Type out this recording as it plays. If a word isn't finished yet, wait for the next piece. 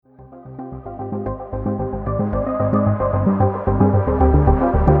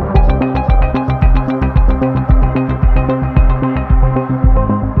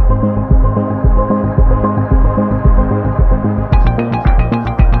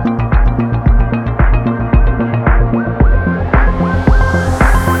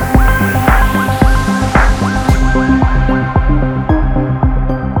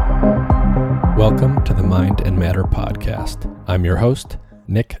Mind and Matter podcast. I'm your host,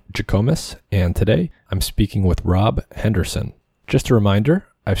 Nick Jikomes, and today I'm speaking with Rob Henderson. Just a reminder,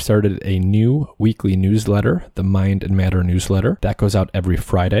 I've started a new weekly newsletter, the Mind and Matter newsletter, that goes out every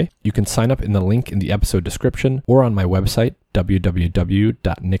Friday. You can sign up in the link in the episode description or on my website,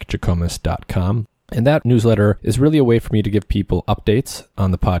 www.nickjikomes.com. And that newsletter is really a way for me to give people updates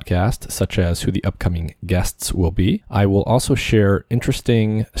on the podcast, such as who the upcoming guests will be. I will also share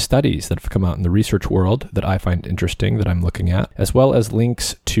interesting studies that have come out in the research world that I find interesting that I'm looking at, as well as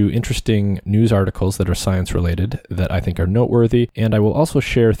links to interesting news articles that are science related that I think are noteworthy. And I will also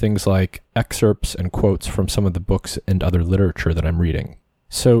share things like excerpts and quotes from some of the books and other literature that I'm reading.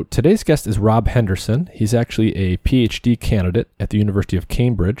 So today's guest is Rob Henderson. He's actually a PhD candidate at the University of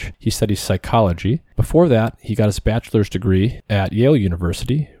Cambridge. He studies psychology. Before that, he got his bachelor's degree at Yale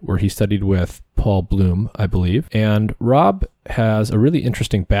University, where he studied with Paul Bloom, I believe. And Rob has a really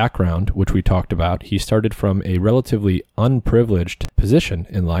interesting background, which we talked about. He started from a relatively unprivileged position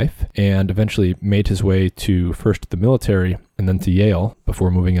in life and eventually made his way to first the military and then to Yale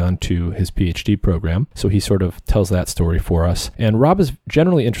before moving on to his PhD program. So he sort of tells that story for us. And Rob is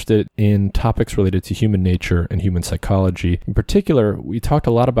generally interested in topics related to human nature and human psychology. In particular, we talked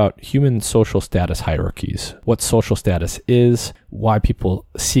a lot about human social status hierarchies, what social status is, why people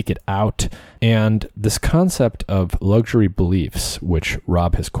seek it out, and this concept of luxury beliefs, which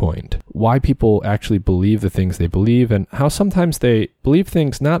Rob has coined. Why people actually believe the things they believe, and how sometimes they believe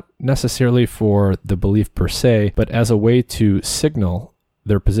things not necessarily for the belief per se, but as a way to signal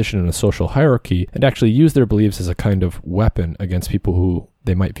their position in a social hierarchy and actually use their beliefs as a kind of weapon against people who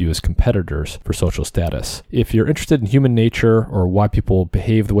they might view as competitors for social status. If you're interested in human nature or why people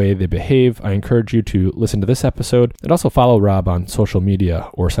behave the way they behave, I encourage you to listen to this episode and also follow Rob on social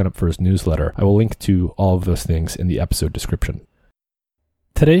media or sign up for his newsletter. I will link to all of those things in the episode description.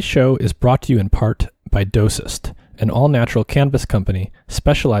 Today's show is brought to you in part by Dosist, an all-natural cannabis company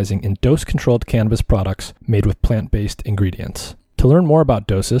specializing in dose-controlled cannabis products made with plant-based ingredients. To learn more about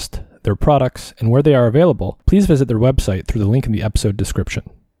Dosist, their products, and where they are available, please visit their website through the link in the episode description.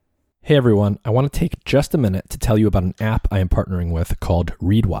 Hey everyone, I want to take just a minute to tell you about an app I am partnering with called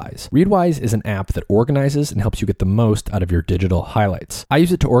Readwise. Readwise is an app that organizes and helps you get the most out of your digital highlights. I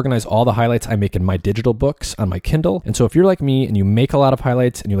use it to organize all the highlights I make in my digital books on my Kindle, and so if you're like me and you make a lot of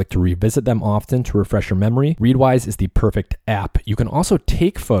highlights and you like to revisit them often to refresh your memory, Readwise is the perfect app. You can also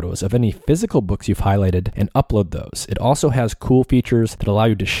take photos of any physical books you've highlighted and upload those. It also has cool features that allow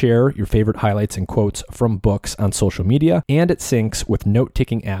you to share your favorite highlights and quotes from books on social media, and it syncs with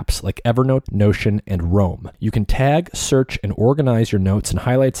note-taking apps like Evernote, Notion, and Roam. You can tag, search, and organize your notes and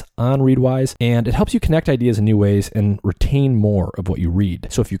highlights on Readwise, and it helps you connect ideas in new ways and retain more of what you read.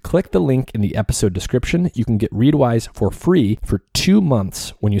 So if you click the link in the episode description, you can get Readwise for free for 2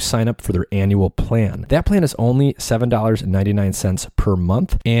 months when you sign up for their annual plan. That plan is only $7.99 per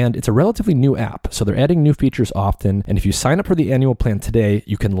month, and it's a relatively new app, so they're adding new features often, and if you sign up for the annual plan today,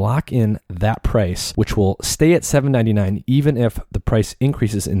 you can lock in that price, which will stay at $7.99 even if the price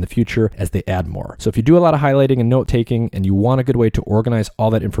increases in the future as they add more. So if you do a lot of highlighting and note-taking and you want a good way to organize all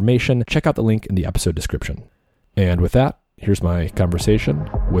that information, check out the link in the episode description. And with that, here's my conversation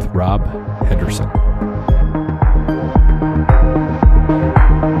with Rob Henderson.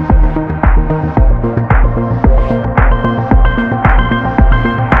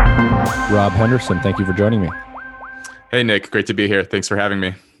 Rob Henderson, thank you for joining me. Hey, Nick. Great to be here. Thanks for having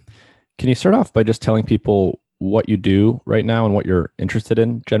me. Can you start off by just telling people what you do right now and what you're interested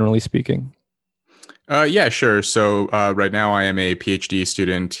in, generally speaking? Yeah, sure. So right now I am a PhD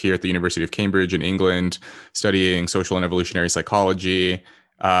student here at the University of Cambridge in England, studying social and evolutionary psychology.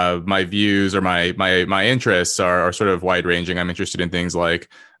 My views or my interests are sort of wide ranging. I'm interested in things like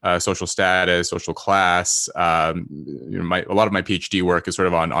social status, social class. A lot of my PhD work is sort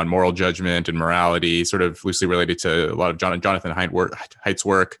of on moral judgment and morality, sort of loosely related to a lot of Jonathan Haidt's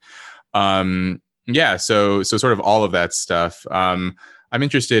work. So sort of all of that stuff. I'm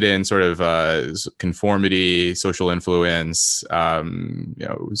interested in sort of conformity, social influence,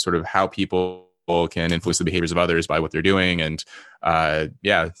 sort of how people can influence the behaviors of others by what they're doing, and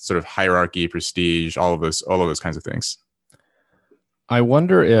sort of hierarchy, prestige, all of those kinds of things. I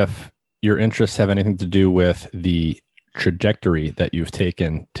wonder if your interests have anything to do with the trajectory that you've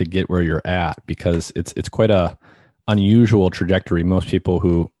taken to get where you're at, because it's quite a unusual trajectory. Most people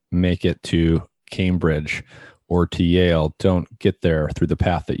who make it to Cambridge or to Yale don't get there through the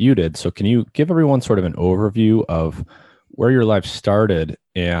path that you did. So can you give everyone sort of an overview of where your life started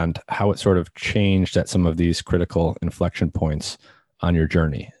and how it sort of changed at some of these critical inflection points on your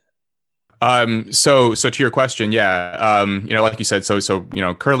journey? So to your question, like you said, so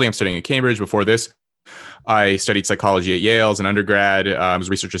currently I'm studying at Cambridge. Before this, I studied psychology at Yale as an undergrad. I was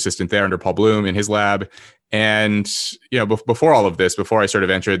a research assistant there under Paul Bloom in his lab. And, before all of this, before I sort of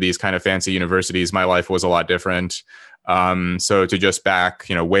entered these kind of fancy universities, my life was a lot different. So to just back,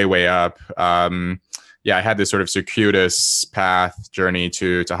 way, way up, I had this sort of circuitous path journey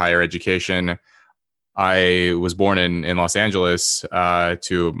to higher education. I was born in Los Angeles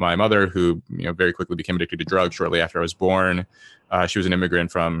to my mother, who very quickly became addicted to drugs shortly after I was born. She was an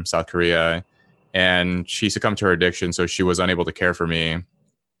immigrant from South Korea, and she succumbed to her addiction, so she was unable to care for me.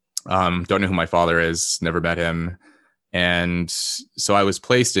 Don't know who my father is, never met him. And so I was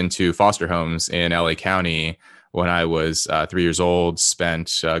placed into foster homes in LA County when I was 3 years old,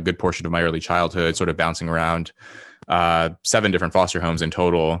 spent a good portion of my early childhood sort of bouncing around 7 different foster homes in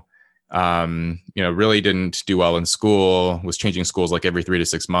total. Really didn't do well in school, was changing schools like every 3 to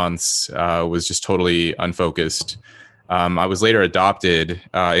 6 months, was just totally unfocused. I was later adopted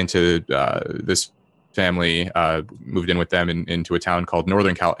into this family, moved in with them into a town called in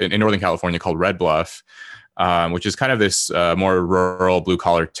Northern California called Red Bluff, which is kind of this more rural blue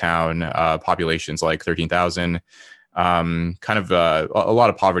collar town, populations like 13,000. Kind of a lot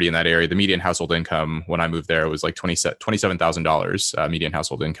of poverty in that area. The median household income when I moved there was like $27,000 median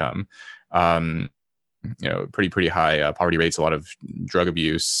household income. Pretty high poverty rates, a lot of drug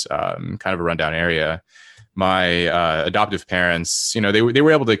abuse, kind of a rundown area. My adoptive parents, they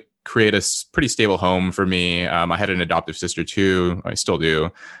were able to create a pretty stable home for me. I had an adoptive sister too. I still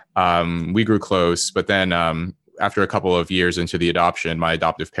do. We grew close, but then after a couple of years into the adoption, my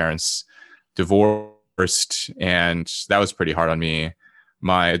adoptive parents divorced, and that was pretty hard on me.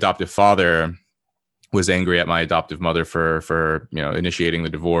 My adoptive father was angry at my adoptive mother for initiating the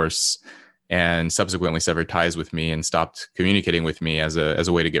divorce, and subsequently severed ties with me and stopped communicating with me as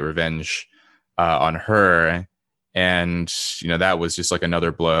a way to get revenge on her. And that was just like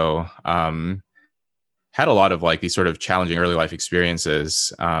another blow. Had a lot of like these sort of challenging early life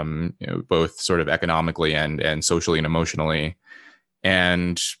experiences, both sort of economically and socially and emotionally.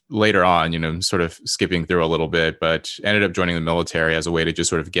 And later on, sort of skipping through a little bit, but ended up joining the military as a way to just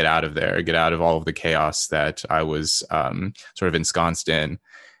sort of get out of there, get out of all of the chaos that I was sort of ensconced in.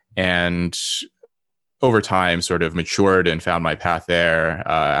 And over time, sort of matured and found my path there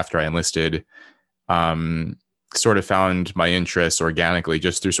after I enlisted. Sort of found my interests organically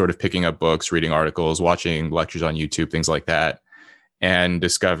just through sort of picking up books, reading articles, watching lectures on YouTube, things like that. And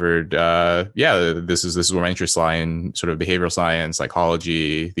discovered, this is where my interests lie in sort of behavioral science,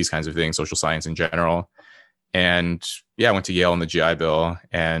 psychology, these kinds of things, social science in general. And I went to Yale on the GI Bill,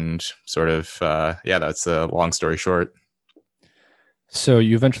 and sort of, that's a long story short. So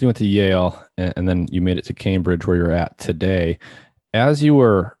you eventually went to Yale, and then you made it to Cambridge, where you're at today. As you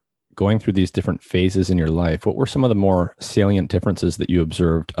were going through these different phases in your life, what were some of the more salient differences that you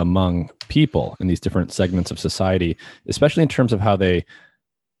observed among people in these different segments of society, especially in terms of how they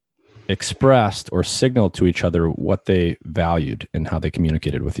expressed or signaled to each other what they valued and how they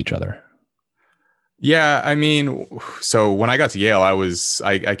communicated with each other? Yeah, I mean, so when I got to Yale,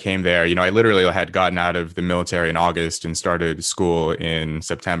 I came there, I literally had gotten out of the military in August and started school in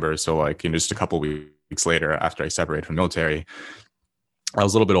September. So like, just a couple of weeks later after I separated from the military, I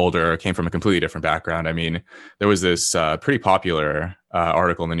was a little bit older, came from a completely different background. I mean, there was this pretty popular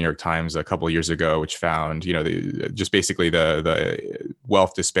article in the New York Times a couple of years ago, which found, just basically the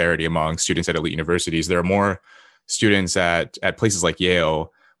wealth disparity among students at elite universities. There are more students at places like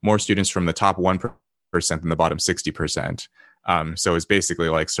Yale, more students from the top 1% than the bottom 60%. So it's basically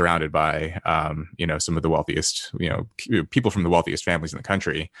like surrounded by, some of the wealthiest, people from the wealthiest families in the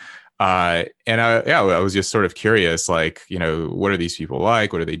country. I was just sort of curious, like, what are these people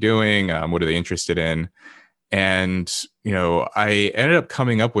like? What are they doing? What are they interested in? And, I ended up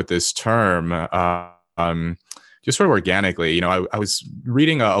coming up with this term, just sort of organically. I was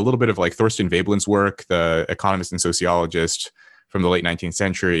reading a little bit of like Thorstein Veblen's work, the economist and sociologist from the late 19th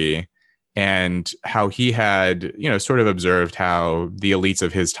century, and how he had, sort of observed how the elites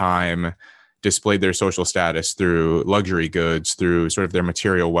of his time displayed their social status through luxury goods, through sort of their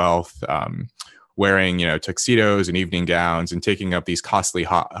material wealth, wearing, tuxedos and evening gowns and taking up these costly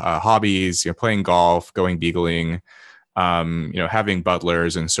hobbies, playing golf, going beagling, having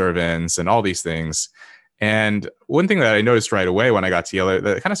butlers and servants and all these things. And one thing that I noticed right away when I got to Yale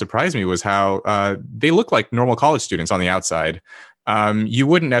that kind of surprised me was how they look like normal college students on the outside. You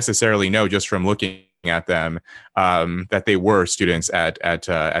wouldn't necessarily know just from looking at them that they were students at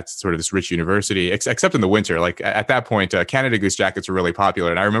sort of this rich university, except in the winter. Like at that point, Canada Goose jackets were really popular,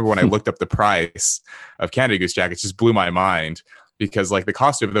 and I remember when I looked up the price of Canada Goose jackets, just blew my mind, because like the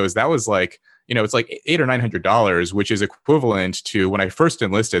cost of those, that was like, it's like $800 or $900, which is equivalent to when I first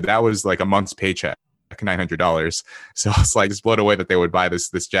enlisted, that was like a month's paycheck. $900. So it's like just blown away that they would buy this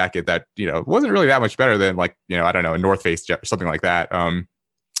jacket that, wasn't really that much better than like, I don't know, a North Face or something like that.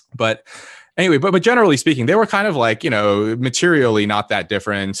 But anyway, but generally speaking, they were kind of like, materially not that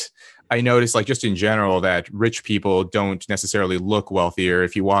different. I noticed, like, just in general, that rich people don't necessarily look wealthier.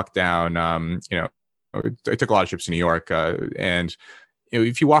 If you walk down, I took a lot of trips to New York, and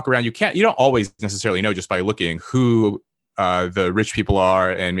if you walk around, you don't always necessarily know just by looking who the rich people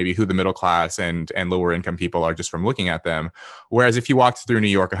are and maybe who the middle class and lower income people are just from looking at them. Whereas if you walked through New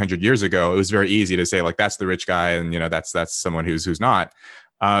York 100 years ago, it was very easy to say, like, that's the rich guy, and that's someone who's not.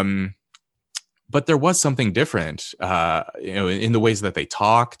 But there was something different, in the ways that they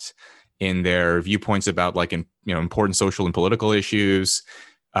talked, in their viewpoints about like important social and political issues.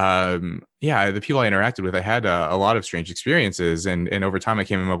 The people I interacted with, I had a lot of strange experiences, and over time I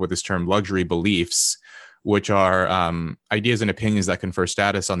came up with this term luxury beliefs, which are ideas and opinions that confer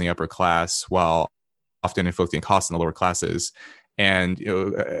status on the upper class while often inflicting costs on the lower classes. And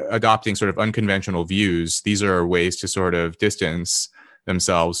adopting sort of unconventional views, these are ways to sort of distance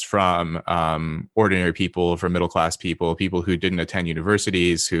themselves from ordinary people, from middle class people who didn't attend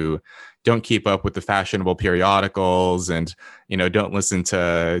universities, who don't keep up with the fashionable periodicals, and don't listen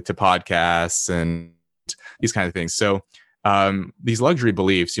to podcasts and these kind of things. So these luxury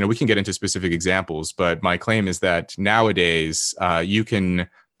beliefs, we can get into specific examples, but my claim is that nowadays you can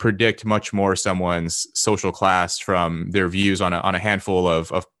predict much more someone's social class from their views on a handful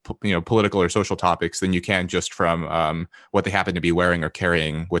of political or social topics than you can just from what they happen to be wearing or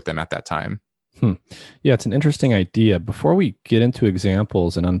carrying with them at that time. Yeah, it's an interesting idea. Before we get into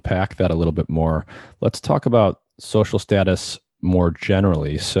examples and unpack that a little bit more, let's talk about social status more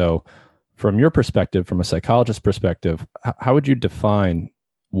generally. So from your perspective, from a psychologist's perspective, how would you define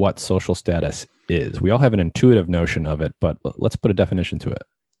what social status is? We all have an intuitive notion of it, but let's put a definition to it.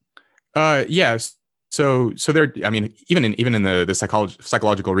 Yes. So there, I mean, even in the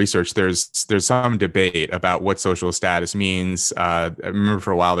psychological research, there's some debate about what social status means. I remember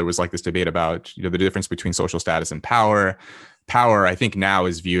for a while there was like this debate about the difference between social status and power. Power, I think, now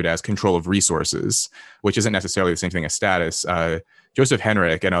is viewed as control of resources, which isn't necessarily the same thing as status. Joseph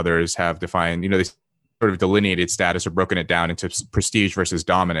Henrich and others have defined, they sort of delineated status or broken it down into prestige versus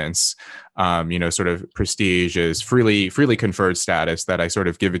dominance. Sort of prestige is freely conferred status that I sort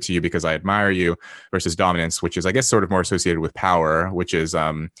of give it to you because I admire you, versus dominance, which is, I guess, sort of more associated with power, which is,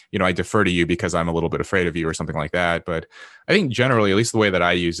 I defer to you because I'm a little bit afraid of you or something like that. But I think generally, at least the way that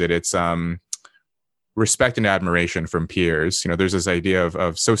I use it, it's respect and admiration from peers. There's this idea of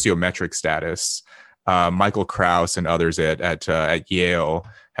sociometric status. Michael Krauss and others at Yale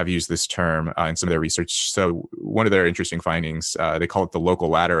have used this term in some of their research. So one of their interesting findings, they call it the local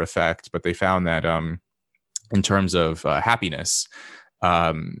ladder effect, but they found that in terms of happiness,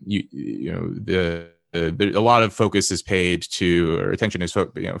 a lot of focus is paid to, or attention is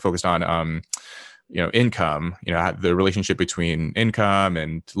focused on income, the relationship between income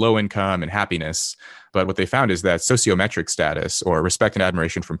and low income and happiness. But what they found is that sociometric status, or respect and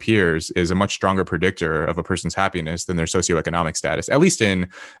admiration from peers, is a much stronger predictor of a person's happiness than their socioeconomic status, at least in,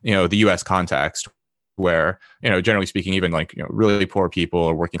 the US context, where, generally speaking, even like, really poor people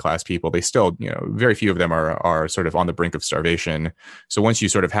or working class people, they still, very few of them are sort of on the brink of starvation. So once you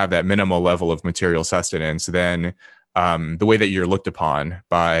sort of have that minimal level of material sustenance, then the way that you're looked upon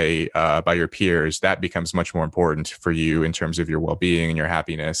by your peers, that becomes much more important for you in terms of your well-being and your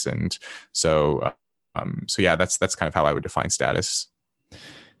happiness. And so yeah, that's kind of how I would define status.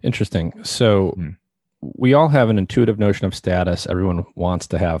 Interesting. So we all have an intuitive notion of status. Everyone wants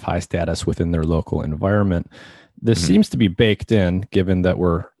to have high status within their local environment. This seems to be baked in, given that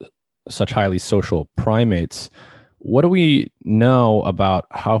we're such highly social primates. What do we know about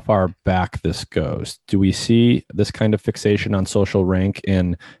how far back this goes? Do we see this kind of fixation on social rank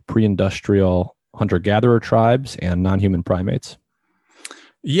in pre-industrial hunter-gatherer tribes and non-human primates?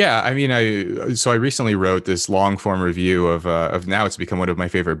 Yeah, I mean, I recently wrote this long form review of now it's become one of my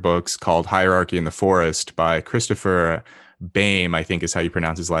favorite books, called Hierarchy in the Forest by Christopher Boehm, I think is how you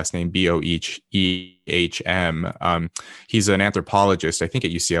pronounce his last name, Boehm. He's an anthropologist, I think, at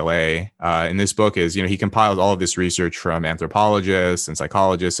UCLA. And this book is, he compiled all of this research from anthropologists and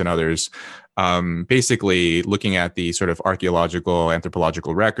psychologists and others, basically looking at the sort of archaeological,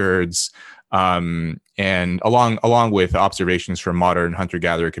 anthropological records, and along with observations from modern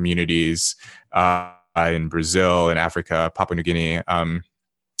hunter-gatherer communities in Brazil and Africa, Papua New Guinea,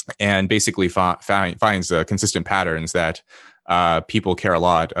 and basically finds consistent patterns that people care a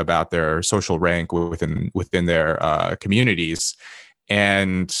lot about their social rank within their communities.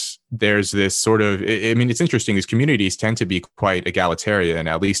 And there's this sort of, I mean, it's interesting. These communities tend to be quite egalitarian,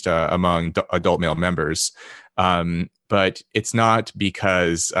 at least among adult male members. But it's not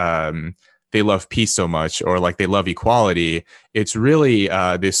because they love peace so much or like they love equality. It's really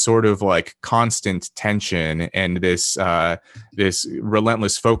this sort of like constant tension and this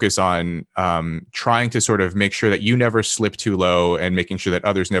relentless focus on trying to sort of make sure that you never slip too low and making sure that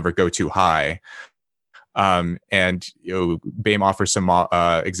others never go too high. And BAME offers some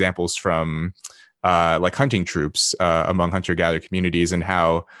examples from like hunting troops among hunter-gatherer communities, and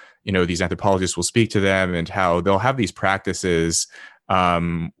how these anthropologists will speak to them and how they'll have these practices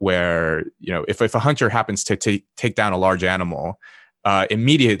where if a hunter happens to take down a large animal,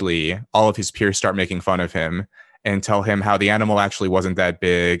 immediately all of his peers start making fun of him and tell him how the animal actually wasn't that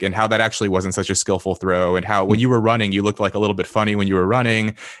big and how that actually wasn't such a skillful throw, and how when you were running, you looked like a little bit funny when you were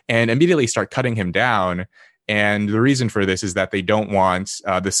running, and immediately start cutting him down. And the reason for this is that they don't want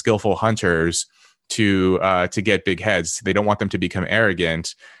the skillful hunters to get big heads. They don't want them to become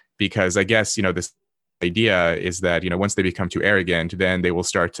arrogant, because I guess, this idea is that, once they become too arrogant, then they will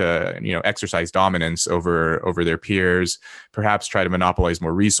start to, exercise dominance over their peers, perhaps try to monopolize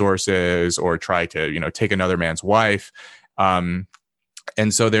more resources or try to, take another man's wife. And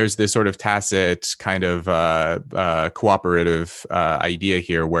so there's this sort of tacit kind of cooperative idea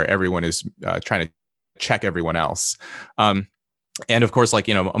here where everyone is trying to check everyone else. And of course, like,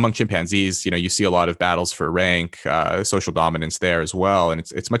 among chimpanzees, you see a lot of battles for rank, social dominance there as well. And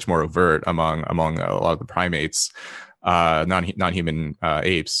it's much more overt among a lot of the primates, non-human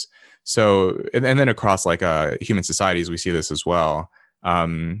apes. So, and then across like human societies, we see this as well.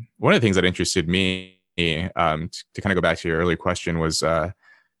 One of the things that interested me, to kind of go back to your earlier question, was the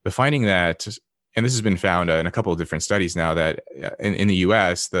finding that, and this has been found in a couple of different studies now, that in the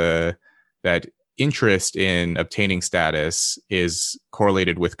US, that interest in obtaining status is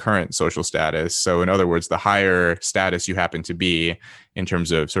correlated with current social status. So in other words, the higher status you happen to be in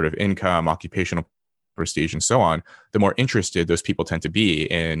terms of sort of income, occupational prestige, and so on, the more interested those people tend to be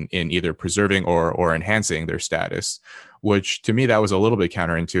in either preserving or enhancing their status, which to me, that was a little bit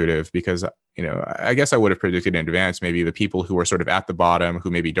counterintuitive, because I guess I would have predicted in advance maybe the people who are sort of at the bottom, who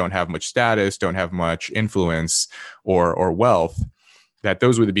maybe don't have much status, don't have much influence or wealth, that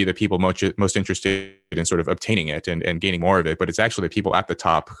those would be the people most interested in sort of obtaining it and gaining more of it. But it's actually the people at the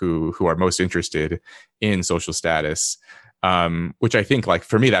top who are most interested in social status, which I think, like,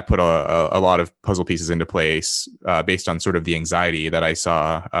 for me, that put a lot of puzzle pieces into place based on sort of the anxiety that I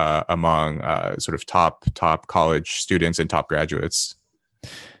saw among sort of top college students and top graduates.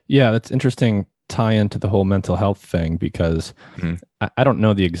 Yeah, that's interesting tie into the whole mental health thing, because I don't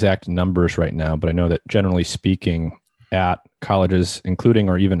know the exact numbers right now, but I know that generally speaking, at colleges, including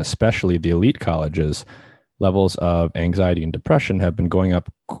or even especially the elite colleges, levels of anxiety and depression have been going up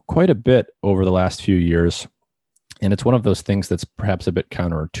quite a bit over the last few years. And it's one of those things that's perhaps a bit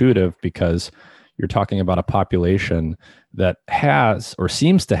counterintuitive, because you're talking about a population that has or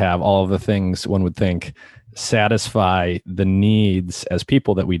seems to have all of the things one would think satisfy the needs as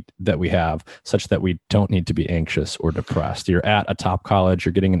people that we have, such that we don't need to be anxious or depressed. You're at a top college,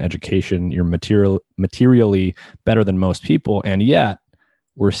 you're getting an education, you're materially better than most people, and yet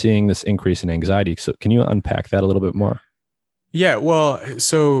we're seeing this increase in anxiety. So can you unpack that a little bit more? Yeah, well,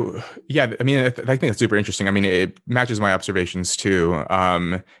 so yeah, I mean, I think that's super interesting. I mean, it matches my observations too.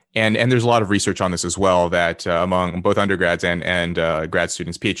 And there's a lot of research on this as well, that among both undergrads and grad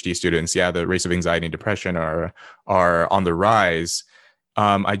students, PhD students, the rates of anxiety and depression are on the rise.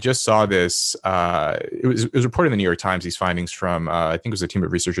 I just saw this. It was reported in the New York Times, these findings from I think it was a team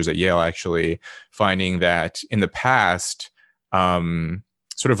of researchers at Yale, actually, finding that in the past,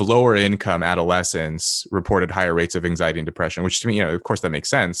 sort of lower income adolescents reported higher rates of anxiety and depression, which to me, of course, that makes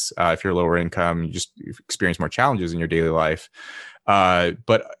sense. If you're lower income, you just experience more challenges in your daily life.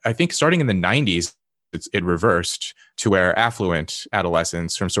 But I think starting in the 90s, it reversed to where affluent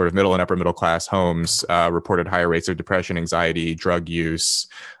adolescents from sort of middle and upper middle class homes reported higher rates of depression, anxiety, drug use,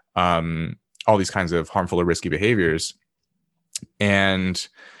 all these kinds of harmful or risky behaviors. And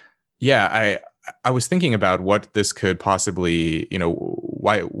yeah, I was thinking about what this could possibly,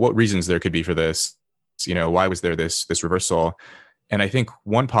 what reasons there could be for this, why was there this reversal? And I think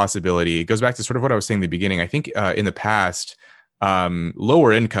one possibility goes back to sort of what I was saying in the beginning. I think in the past,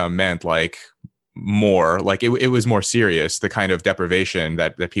 lower income meant like more, like it was more serious, the kind of deprivation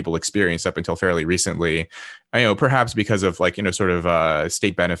that people experienced up until fairly recently. Perhaps because of like, sort of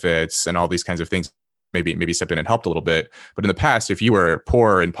state benefits and all these kinds of things. Maybe stepped in and helped a little bit. But in the past, if you were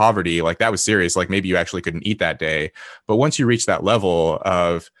poor in poverty, like that was serious. Like maybe you actually couldn't eat that day. But once you reach that level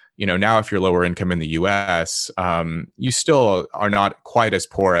of, now if you're lower income in the US, you still are not quite as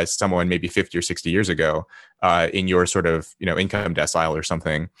poor as someone maybe 50 or 60 years ago in your sort of, income decile or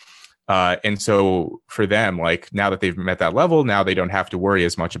something. And so for them, like now that they've met that level, now they don't have to worry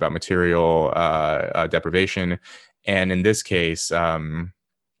as much about material deprivation. And in this case,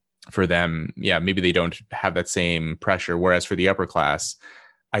 for them, yeah, maybe they don't have that same pressure. Whereas for the upper class,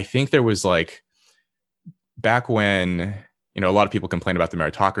 I think there was like back when, a lot of people complain about the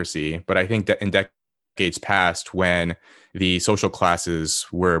meritocracy, but I think that in decades past, when the social classes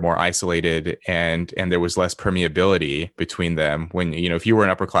were more isolated and there was less permeability between them, when, if you were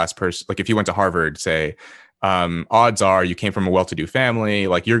an upper class person, like if you went to Harvard, say, odds are you came from a well-to-do family,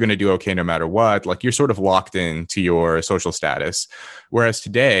 like you're going to do okay no matter what, like you're sort of locked into your social status. Whereas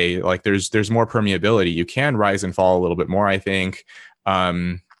today, like there's more permeability. You can rise and fall a little bit more, I think.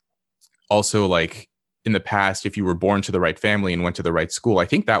 Also, like in the past, if you were born to the right family and went to the right school, I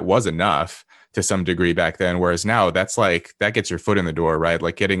think that was enough to some degree back then. Whereas now that's like, that gets your foot in the door, right?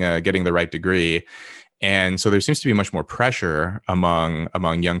 Like getting the right degree. And so there seems to be much more pressure among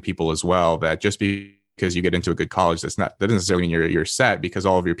young people as well, that just because you get into a good college, that doesn't necessarily mean you're set, because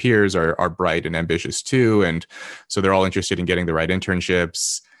all of your peers are bright and ambitious too. And so they're all interested in getting the right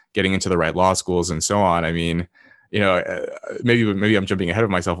internships, getting into the right law schools and so on. I mean, maybe I'm jumping ahead of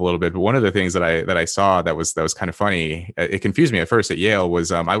myself a little bit, but one of the things that I saw that was kind of funny, it confused me at first at Yale,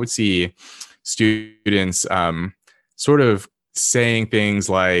 was I would see students sort of saying things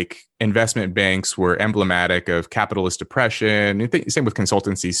like investment banks were emblematic of capitalist depression. Same with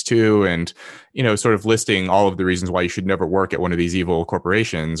consultancies too, and sort of listing all of the reasons why you should never work at one of these evil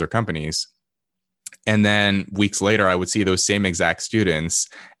corporations or companies. And then weeks later, I would see those same exact students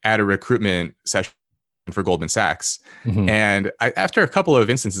at a recruitment session for Goldman Sachs. Mm-hmm. And after a couple of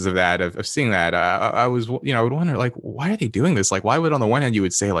instances of that, of seeing that, I was, I would wonder, like, why are they doing this? Like, why would on the one hand you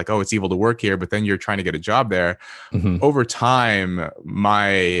would say like, oh, it's evil to work here, but then you're trying to get a job there. Mm-hmm. Over time,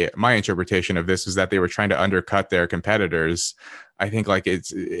 my interpretation of this is that they were trying to undercut their competitors. I think like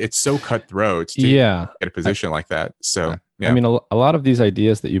it's so cutthroat to get a position like that. So, yeah. I mean, a lot of these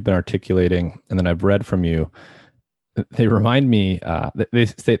ideas that you've been articulating and then I've read from you, they remind me,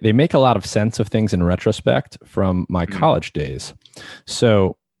 they make a lot of sense of things in retrospect from my college days.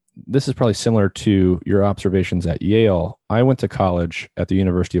 So this is probably similar to your observations at Yale. I went to college at the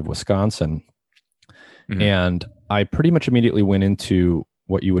University of Wisconsin, and I pretty much immediately went into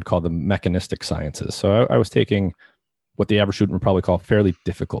what you would call the mechanistic sciences. So I was taking what the average student would probably call fairly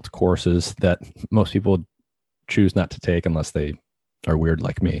difficult courses that most people choose not to take unless they are weird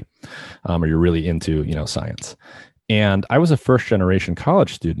like me, or you're really into, science. And I was a first generation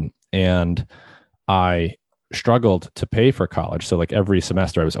college student, and I struggled to pay for college. So like every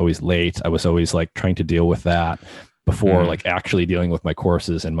semester I was always late. I was always like trying to deal with that before like actually dealing with my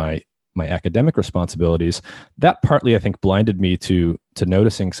courses and my academic responsibilities. That partly, I think, blinded me to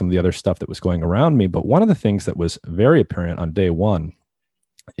noticing some of the other stuff that was going around me. But one of the things that was very apparent on day one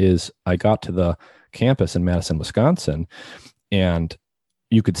is I got to the campus in Madison, Wisconsin, and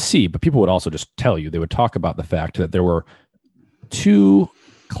you could see, but people would also just tell you, they would talk about the fact that there were two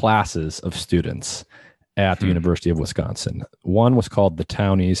classes of students at the University of Wisconsin. One was called the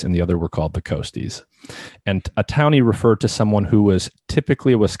Townies and the other were called the Coasties. And a Townie referred to someone who was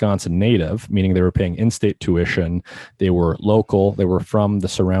typically a Wisconsin native, meaning they were paying in-state tuition, they were local, they were from the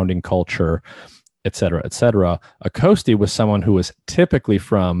surrounding culture, et cetera, et cetera. A Coastie was someone who was typically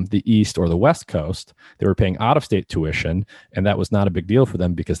from the East or the West Coast. They were paying out-of-state tuition, and that was not a big deal for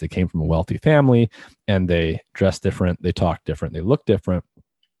them because they came from a wealthy family, and they dressed different, they talked different, they looked different.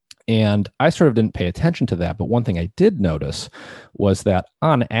 And I sort of didn't pay attention to that. But one thing I did notice was that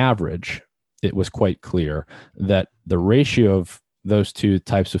on average, it was quite clear that the ratio of those two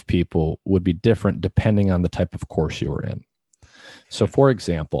types of people would be different depending on the type of course you were in. So for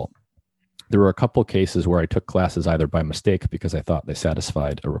example, there were a couple cases where I took classes either by mistake because I thought they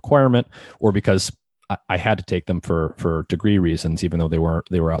satisfied a requirement, or because I had to take them for degree reasons, even though they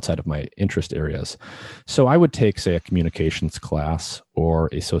were outside of my interest areas. So I would take, say, a communications class or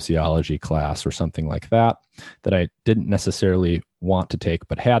a sociology class or something like that I didn't necessarily want to take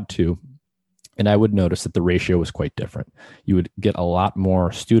but had to. And I would notice that the ratio was quite different. You would get a lot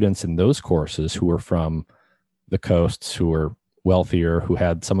more students in those courses who were from the coasts, who were wealthier, who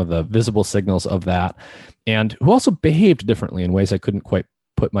had some of the visible signals of that, and who also behaved differently in ways I couldn't quite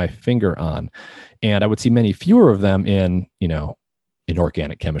put my finger on. And I would see many fewer of them in, an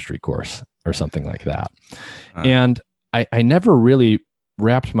organic chemistry course or something like that. And I never really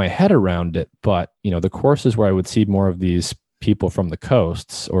wrapped my head around it, but, the courses where I would see more of these people from the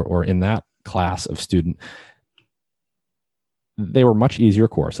coasts or in that class of student, they were much easier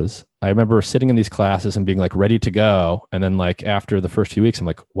courses. I remember sitting in these classes and being like ready to go. And then like after the first few weeks, I'm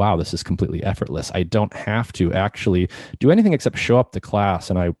like, wow, this is completely effortless. I don't have to actually do anything except show up to class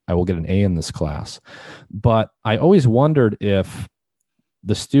and I will get an A in this class. But I always wondered if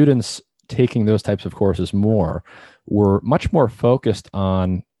the students taking those types of courses more were much more focused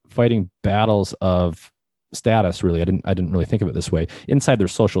on fighting battles of status. Really, I didn't really think of it this way, inside their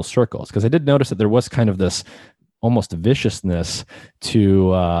social circles, because I did notice that there was kind of this almost viciousness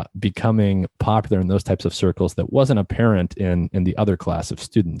to becoming popular in those types of circles that wasn't apparent in the other class of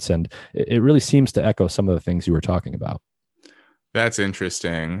students. And it really seems to echo some of the things you were talking about. That's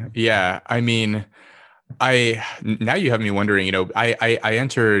interesting. Yeah. I mean, now you have me wondering, I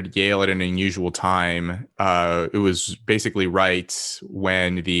entered Yale at an unusual time. It was basically right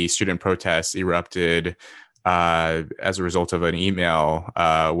when the student protests erupted as a result of an email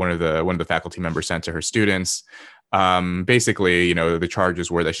one of the faculty members sent to her students. Basically, the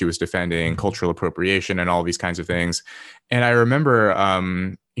charges were that she was defending cultural appropriation and all these kinds of things. And I remember,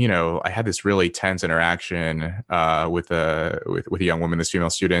 I had this really tense interaction with a young woman, this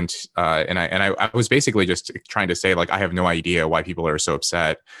female student, and I was basically just trying to say, like, I have no idea why people are so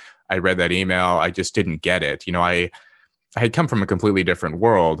upset. I read that email, I just didn't get it. I had come from a completely different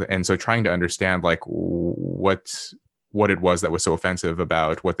world, and so trying to understand like what it was that was so offensive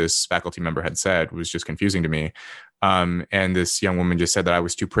about what this faculty member had said was just confusing to me. And this young woman just said that I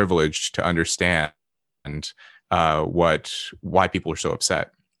was too privileged to understand why people are so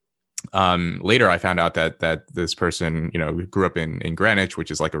upset. Later, I found out that this person, grew up in Greenwich,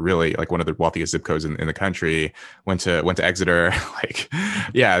 which is like one of the wealthiest zip codes in the country. Went to Exeter,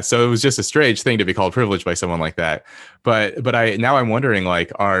 yeah. So it was just a strange thing to be called privileged by someone like that. But I'm wondering,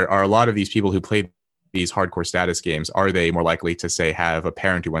 like, are a lot of these people who played these hardcore status games, are they more likely to, say, have a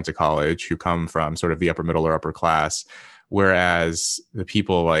parent who went to college, who come from sort of the upper middle or upper class, whereas the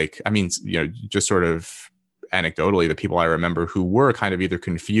people just sort of anecdotally, the people I remember who were kind of either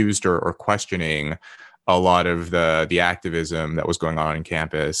confused or questioning a lot of the activism that was going on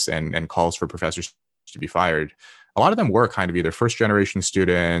campus and calls for professors to be fired, a lot of them were kind of either first generation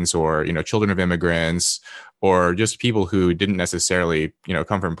students or, children of immigrants, or just people who didn't necessarily,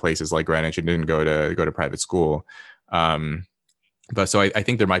 come from places like Greenwich and didn't go to private school. But so I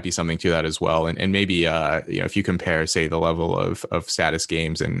think there might be something to that as well. And maybe, if you compare, say, the level of status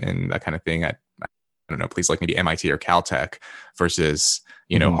games and that kind of thing at, I don't know, places like maybe MIT or Caltech versus,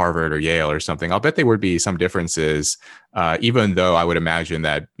 Harvard or Yale or something, I'll bet there would be some differences, even though I would imagine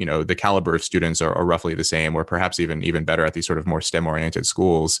that, the caliber of students are roughly the same, or perhaps even better at these sort of more STEM oriented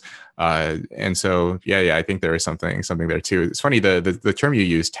schools. And so, yeah, I think there is something there too. It's funny, the term you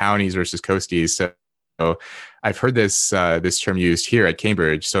use, townies versus coasties. So I've heard this term used here at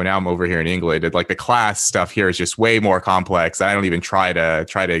Cambridge. So now I'm over here in England. Like the class stuff here is just way more complex. I don't even try to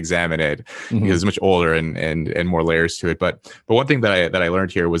examine it because it's much older and more layers to it. But one thing that I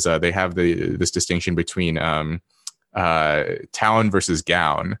learned here was they have this distinction between town versus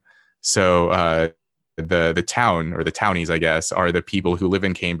gown. So the town, or the townies, I guess, are the people who live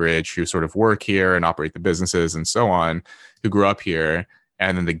in Cambridge, who sort of work here and operate the businesses and so on, who grew up here.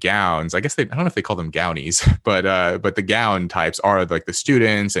 And then the gowns, I guess I don't know if they call them gownies, but the gown types are like the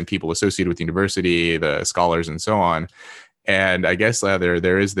students and people associated with the university, the scholars and so on. And I guess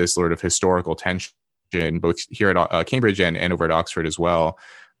there is this sort of historical tension both here at Cambridge and over at Oxford as well.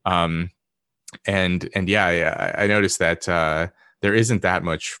 And yeah, I noticed that there isn't that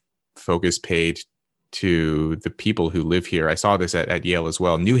much focus paid to the people who live here. I saw this at Yale as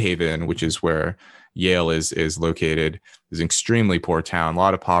well. New Haven, which is where Yale is located, is an extremely poor town. A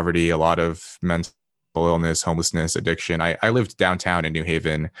lot of poverty, a lot of mental illness, homelessness, addiction. I lived downtown in New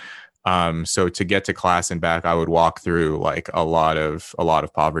Haven. So to get to class and back, I would walk through like a lot of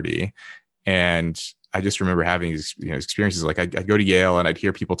poverty. And I just remember having experiences like I'd go to Yale and I'd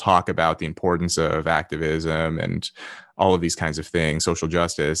hear people talk about the importance of activism and all of these kinds of things, social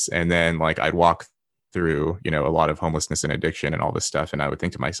justice. And then like I'd walk through, a lot of homelessness and addiction and all this stuff. And I would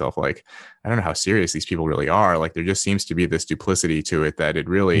think to myself, like, I don't know how serious these people really are. Like, there just seems to be this duplicity to it that it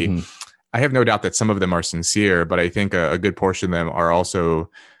really, I have no doubt that some of them are sincere, but I think a good portion of them are also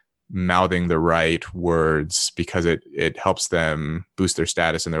mouthing the right words because it helps them boost their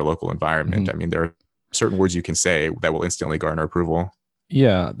status in their local environment. I mean, there are certain words you can say that will instantly garner approval.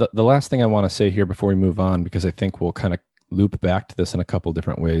 Yeah. The last thing I want to say here before we move on, because I think we'll kind of loop back to this in a couple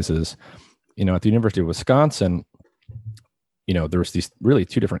different ways, is, at the University of Wisconsin, there was these really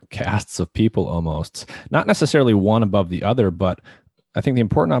two different castes of people almost, not necessarily one above the other, but I think the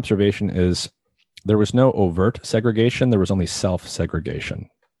important observation is there was no overt segregation. There was only self-segregation.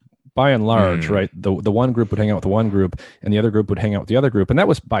 by and large, right, the one group would hang out with the one group and the other group would hang out with the other group. And that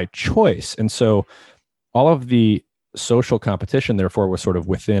was by choice. And so all of the social competition, therefore, was sort of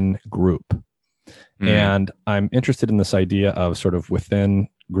within group. And I'm interested in this idea of sort of within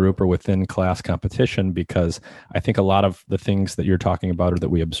group or within class competition, because I think a lot of the things that you're talking about or that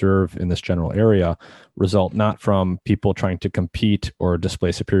we observe in this general area result not from people trying to compete or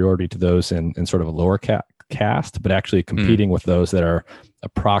display superiority to those in sort of a lower caste, but actually competing with those that are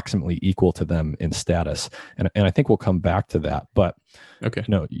approximately equal to them in status. And I think we'll come back to that. But okay,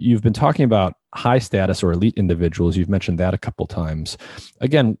 you've been talking about high status or elite individuals. You've mentioned that a couple times.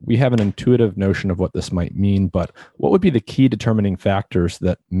 Again, we have an intuitive notion of what this might mean, but what would be the key determining factors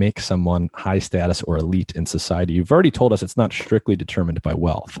that make someone high status or elite in society? You've already told us it's not strictly determined by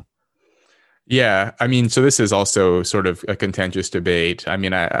wealth. Yeah, I mean, so this is also sort of a contentious debate. I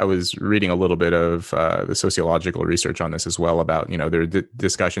mean, I was reading a little bit of the sociological research on this as well about, there are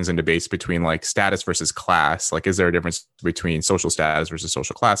discussions and debates between like status versus class. Like, is there a difference between social status versus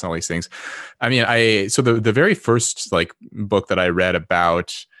social class and all these things? I mean, so the very first like book that I read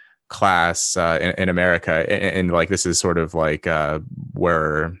about class in America, and like this is sort of like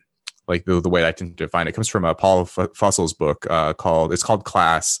where like the way I tend to define it comes from Paul Fussell's book called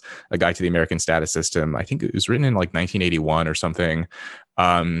Class: A Guide to the American Status System. I think it was written in like 1981 or something.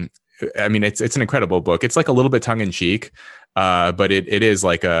 I mean, it's an incredible book. It's like a little bit tongue in cheek, but it is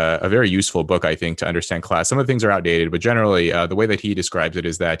like a very useful book, I think, to understand class. Some of the things are outdated, but generally the way that he describes it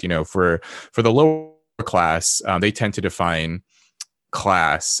is that, for the lower class, they tend to define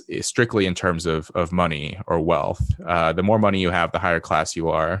class strictly in terms of money or wealth. The more money you have, the higher class you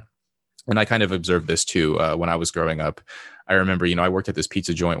are. And I kind of observed this too when I was growing up. I remember, I worked at this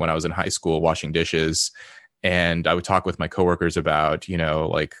pizza joint when I was in high school washing dishes, and I would talk with my coworkers about,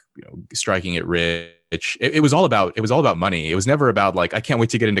 striking it rich. It was all about money. It was never about like, I can't wait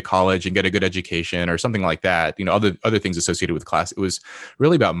to get into college and get a good education or something like that. Other things associated with class. It was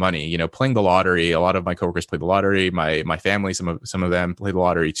really about money. Playing the lottery. A lot of my coworkers played the lottery. My family, some of them played the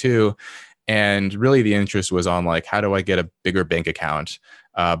lottery too. And really the interest was on like, how do I get a bigger bank account?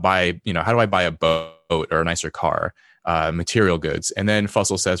 How do I buy a boat or a nicer car, material goods? And then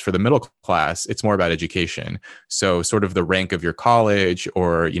Fussell says for the middle class, it's more about education. So sort of the rank of your college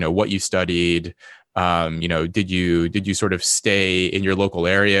or, what you studied, did you sort of stay in your local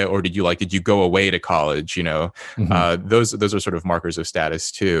area or did you go away to college? Those are sort of markers of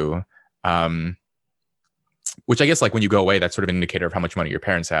status too. Which I guess like when you go away, that's sort of an indicator of how much money your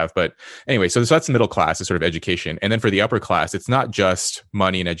parents have. But anyway, so that's the middle class, is sort of education. And then for the upper class, it's not just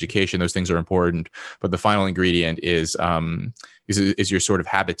money and education. Those things are important. But the final ingredient is your sort of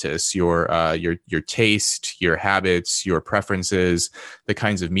habitus, your taste, your habits, your preferences, the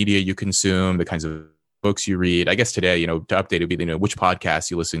kinds of media you consume, the kinds of books you read. I guess today, to update it would be, which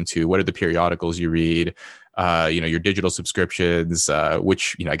podcasts you listen to, what are the periodicals you read, your digital subscriptions,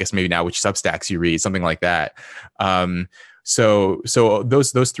 which, I guess maybe now which Substacks you read, something like that. So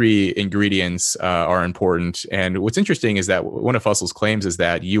those three ingredients are important. And what's interesting is that one of Fussell's claims is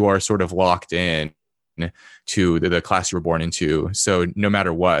that you are sort of locked in to the class you were born into. So no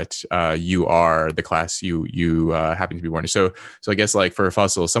matter what, you are the class you happen to be born into. So I guess like for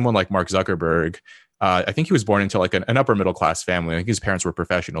Fussell, someone like Mark Zuckerberg, I think he was born into like an upper middle class family. I think his parents were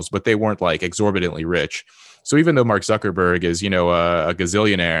professionals, but they weren't like exorbitantly rich. So even though Mark Zuckerberg is, a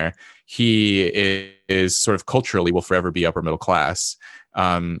gazillionaire, he is sort of culturally will forever be upper middle class.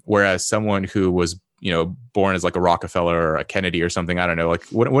 Whereas someone who was, born as like a Rockefeller or a Kennedy or something, I don't know, like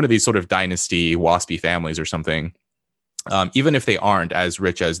one of these sort of dynasty waspy families or something, even if they aren't as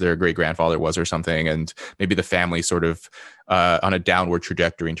rich as their great grandfather was or something, and maybe the family sort of on a downward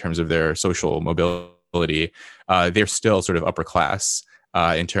trajectory in terms of their social mobility, they're still sort of upper class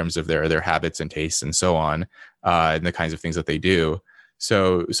in terms of their habits and tastes and so on, and the kinds of things that they do.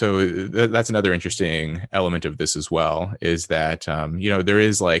 So that's another interesting element of this as well, is that there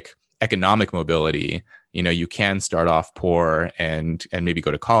is like economic mobility. You can start off poor and maybe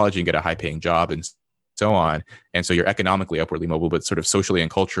go to college and get a high paying job and so on. And so you're economically upwardly mobile, but sort of socially and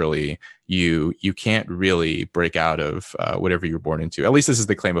culturally, you can't really break out of whatever you're born into. At least this is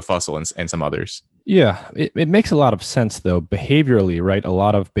the claim of Fussell and some others. Yeah, it makes a lot of sense, though, behaviorally, right? A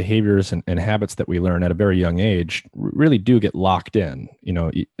lot of behaviors and habits that we learn at a very young age really do get locked in,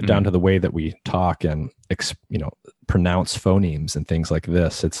 down to the way that we talk and, pronounce phonemes and things like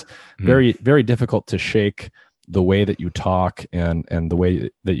this. It's very, very difficult to shake the way that you talk and the way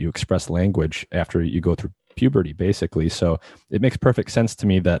that you express language after you go through puberty, basically. So it makes perfect sense to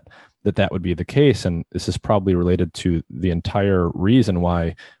me that would be the case. And this is probably related to the entire reason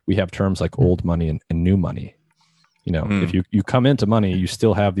why we have terms like old money and new money. If you come into money, you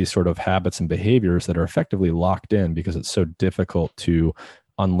still have these sort of habits and behaviors that are effectively locked in because it's so difficult to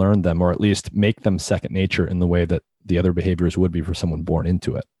unlearn them, or at least make them second nature in the way that the other behaviors would be for someone born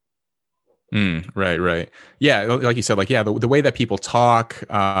into it. Right. Yeah, like you said, the way that people talk,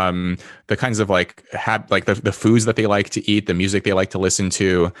 the kinds of the foods that they like to eat, the music they like to listen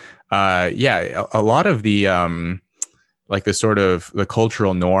to, a lot of the the sort of the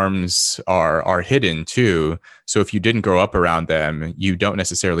cultural norms are hidden too. So if you didn't grow up around them, you don't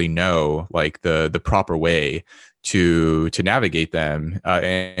necessarily know like the proper way to navigate them.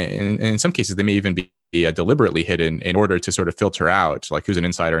 And in some cases, they may even be deliberately hidden in order to sort of filter out like who's an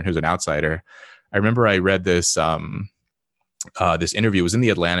insider and who's an outsider. I remember I read this this interview. It was in the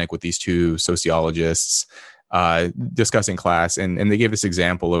Atlantic with these two sociologists discussing class, and they gave this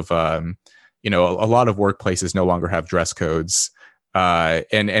example of a lot of workplaces no longer have dress codes,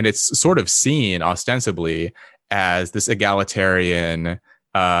 and it's sort of seen ostensibly as this egalitarian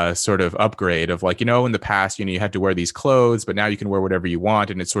sort of upgrade of like, in the past, you had to wear these clothes, but now you can wear whatever you want,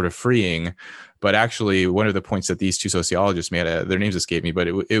 and it's sort of freeing. But actually, one of the points that these two sociologists made, their names escape me, but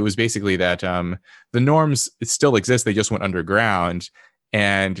it was basically that the norms still exist, they just went underground,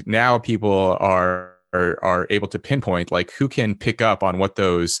 and now people are able to pinpoint like who can pick up on what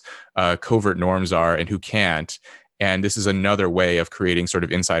those covert norms are and who can't. And this is another way of creating sort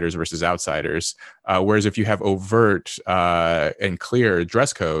of insiders versus outsiders. Whereas if you have overt and clear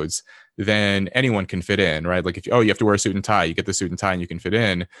dress codes, then anyone can fit in, right? Like if you have to wear a suit and tie, you get the suit and tie and you can fit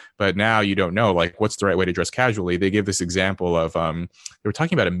in. But now you don't know like what's the right way to dress casually. They give this example of they were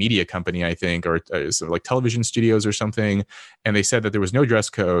talking about a media company, I think, or sort of like television studios or something, and they said that there was no dress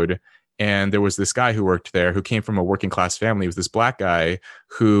code. And there was this guy who worked there who came from a working class family. He was this black guy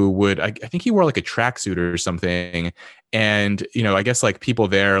who would, I think he wore like a tracksuit or something. And, I guess like people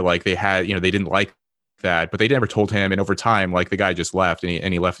there, like they had, they didn't like that, but they never told him. And over time, like the guy just left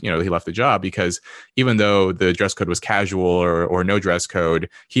and he left, he left the job because even though the dress code was casual or no dress code,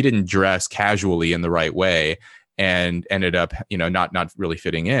 he didn't dress casually in the right way and ended up, not really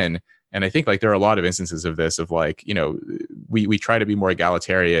fitting in. And I think like there are a lot of instances of this, of like, we try to be more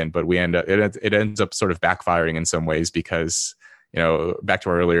egalitarian, but we end up, it ends up sort of backfiring in some ways because, back to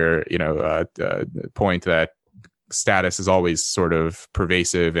our earlier, point that status is always sort of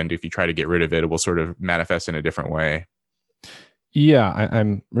pervasive. And if you try to get rid of it, it will sort of manifest in a different way. Yeah,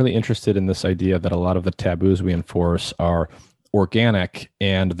 I'm really interested in this idea that a lot of the taboos we enforce are organic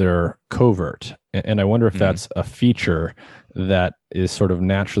and they're covert. And I wonder if that's a feature that is sort of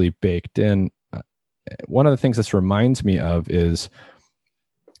naturally baked in. One of the things this reminds me of is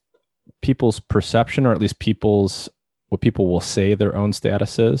people's perception, or at least what people will say their own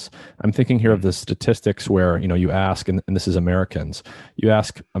status is. I'm thinking here of the statistics where, you ask, and this is Americans, you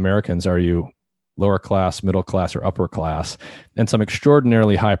ask Americans, are you lower class, middle class, or upper class? And some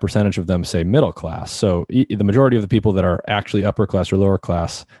extraordinarily high percentage of them say middle class. So the majority of the people that are actually upper class or lower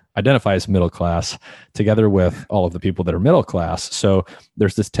class identify as middle class, together with all of the people that are middle class. So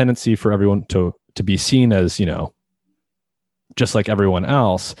there's this tendency for everyone to be seen as, just like everyone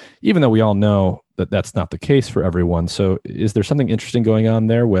else, even though we all know that that's not the case for everyone. So is there something interesting going on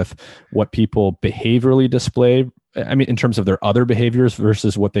there with what people behaviorally display? I mean, in terms of their other behaviors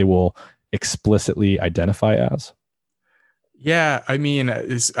versus what they will explicitly identify as? Yeah, I mean,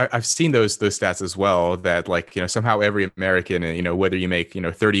 I've seen those stats as well, that like, somehow every American, whether you make,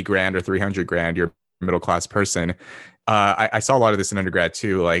 30 grand or 300 grand, you're a middle class person. I saw a lot of this in undergrad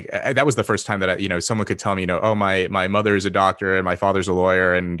too. Like that was the first time that someone could tell me, oh, my mother is a doctor and my father's a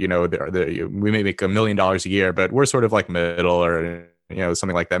lawyer, and we may make $1 million a year, but we're sort of like middle, or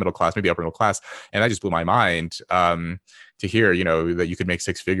something like that, middle class, maybe upper middle class. And that just blew my mind to hear, that you could make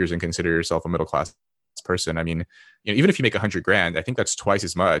six figures and consider yourself a middle class person. I mean, even if you make 100 grand, I think that's twice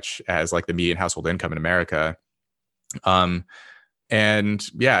as much as like the median household income in America. And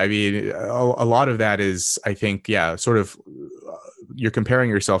yeah, I mean, a lot of that is, I think, sort of you're comparing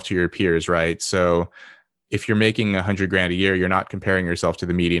yourself to your peers, right? So if you're making 100 grand a year, you're not comparing yourself to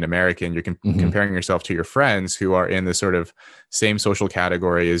the median American. You're comparing yourself to your friends who are in the sort of same social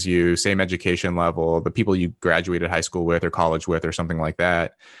category as you, same education level, the people you graduated high school with or college with or something like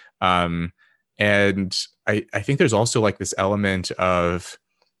that. And I think there's also like this element of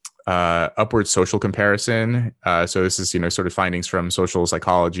upward social comparison. So this is, sort of findings from social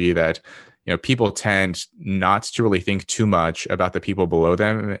psychology that, people tend not to really think too much about the people below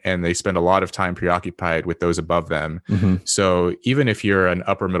them, and they spend a lot of time preoccupied with those above them. So even if you're an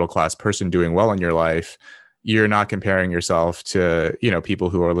upper middle class person doing well in your life, you're not comparing yourself to, people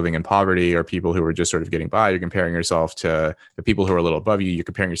who are living in poverty or people who are just sort of getting by. You're comparing yourself to the people who are a little above you. You're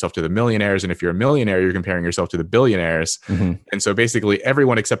comparing yourself to the millionaires. And if you're a millionaire, you're comparing yourself to the billionaires. Mm-hmm. And so basically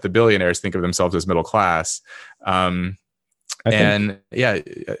everyone except the billionaires think of themselves as middle class. Go on. Yeah.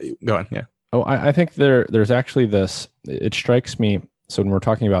 Oh, I think there's actually this, it strikes me. So when we're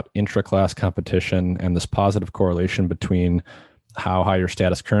talking about intra-class competition and this positive correlation between how high your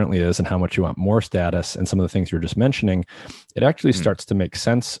status currently is and how much you want more status and some of the things you're just mentioning, it actually starts to make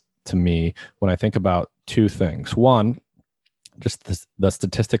sense to me when I think about two things. One, just the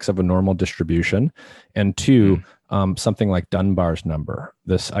statistics of a normal distribution, and two, something like Dunbar's number.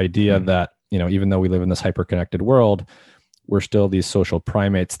 This idea that, even though we live in this hyper-connected world, we're still these social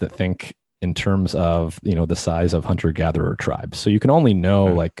primates that think in terms of, the size of hunter-gatherer tribes. So you can only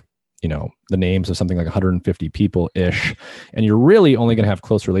know the names of something like 150 people-ish, and you're really only going to have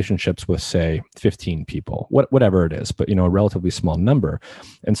close relationships with, say, 15 people, whatever it is, but, a relatively small number.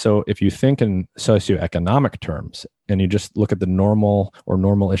 And so if you think in socioeconomic terms, and you just look at the normal or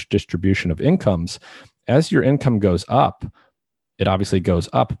normal-ish distribution of incomes, as your income goes up, it obviously goes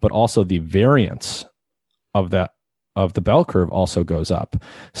up, but also the variance of the bell curve also goes up.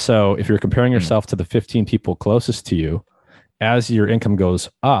 So if you're comparing yourself to the 15 people closest to you, as your income goes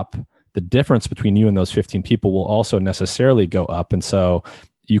up, the difference between you and those 15 people will also necessarily go up. And so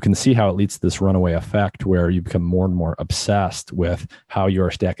you can see how it leads to this runaway effect where you become more and more obsessed with how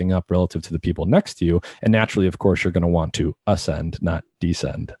you're stacking up relative to the people next to you. And naturally, of course, you're going to want to ascend, not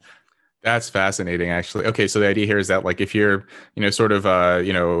descend. That's fascinating, actually. Okay, so the idea here is that, like, if you're, sort of a,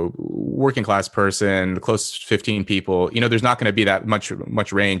 working class person, close to 15 people, there's not going to be that much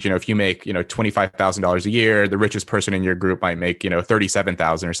range. If you make, $25,000 a year, the richest person in your group might make,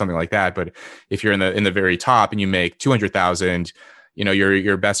 37,000 or something like that. But if you're in the very top and you make 200,000,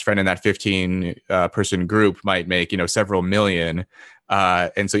 your best friend in that 15 person group might make, several million.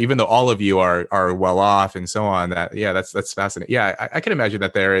 And so even though all of you are well off and so on, that's fascinating. Yeah, I can imagine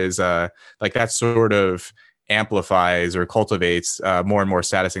that there is like that sort of amplifies or cultivates more and more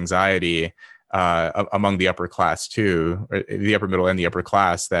status anxiety among the upper class too, or the upper middle and the upper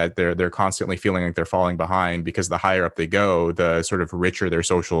class, that they're constantly feeling like they're falling behind because the higher up they go, the sort of richer their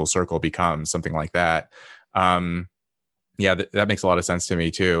social circle becomes, something like that. That makes a lot of sense to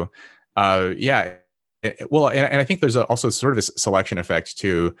me too. Well, and I think there's also sort of this selection effect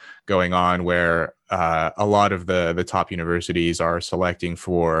too going on where a lot of the top universities are selecting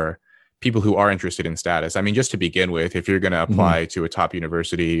for people who are interested in status. I mean, just to begin with, if you're going to apply to a top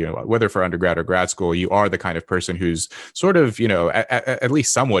university, whether for undergrad or grad school, you are the kind of person who's sort of, at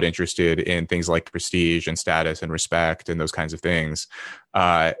least somewhat interested in things like prestige and status and respect and those kinds of things.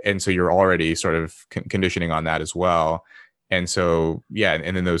 And so you're already sort of conditioning on that as well. And so,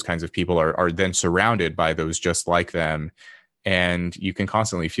 and then those kinds of people are then surrounded by those just like them. And you can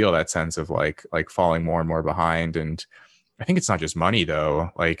constantly feel that sense of like falling more and more behind. And I think it's not just money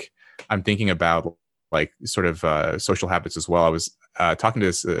though. Like I'm thinking about like sort of social habits as well. I was talking to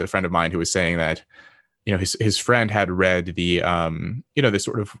this friend of mine who was saying that, his friend had read the, this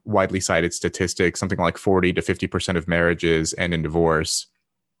sort of widely cited statistic, something like 40 to 50% of marriages end in divorce.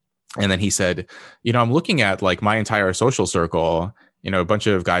 And then he said, I'm looking at like my entire social circle, a bunch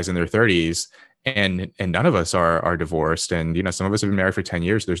of guys in their 30s, and none of us are divorced. And, some of us have been married for 10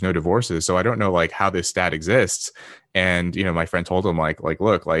 years. There's no divorces. So I don't know like how this stat exists. And, my friend told him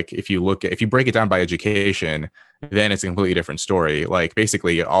look, like if you break it down by education, then it's a completely different story. Like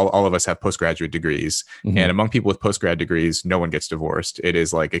basically all of us have postgraduate degrees, and among people with postgrad degrees, no one gets divorced. It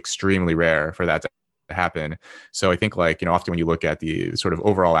is like extremely rare for that to happen. So I think like, often when you look at the sort of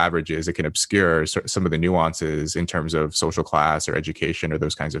overall averages, it can obscure some of the nuances in terms of social class or education or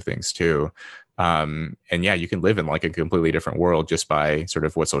those kinds of things too. And you can live in like a completely different world just by sort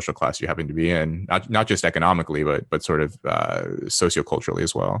of what social class you happen to be in, not just economically, but sort of socioculturally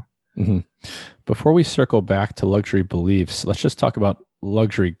as well. Mm-hmm. Before we circle back to luxury beliefs, let's just talk about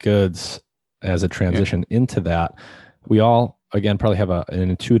luxury goods as a transition into that. We all, again, probably have an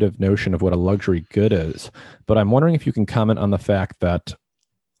intuitive notion of what a luxury good is, but I'm wondering if you can comment on the fact that,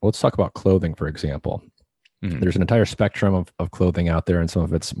 let's talk about clothing, for example. There's an entire spectrum of clothing out there, and some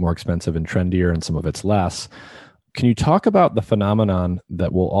of it's more expensive and trendier, and some of it's less. Can you talk about the phenomenon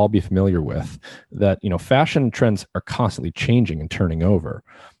that we'll all be familiar with, that, fashion trends are constantly changing and turning over?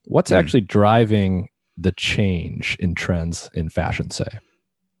 What's actually driving the change in trends in fashion, say?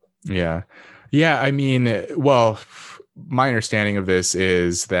 Yeah. I mean, well, my understanding of this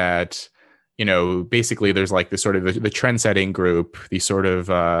is that, basically there's like this sort of the trend setting group, these sort of,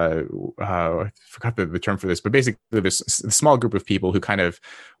 I forgot the term for this, but basically this small group of people who kind of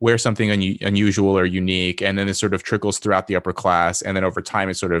wear something unusual or unique. And then it sort of trickles throughout the upper class. And then over time,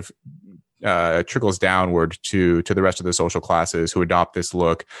 it sort of trickles downward to the rest of the social classes who adopt this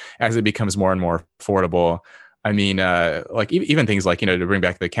look as it becomes more and more affordable. I mean, like even things like, to bring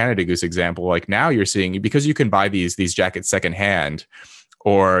back the Canada Goose example, like now you're seeing, because you can buy these jackets secondhand,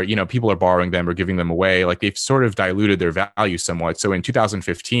 or, people are borrowing them or giving them away, like they've sort of diluted their value somewhat. So in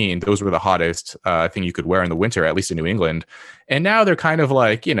 2015, those were the hottest thing you could wear in the winter, at least in New England. And now they're kind of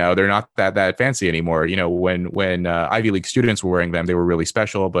like, they're not that fancy anymore. When Ivy League students were wearing them, they were really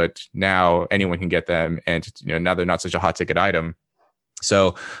special, but now anyone can get them. And, now they're not such a hot ticket item.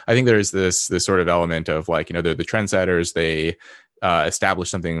 So I think there's this sort of element of like, they're the trendsetters. They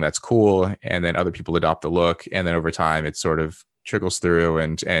establish something that's cool, and then other people adopt the look. And then over time, it sort of trickles through,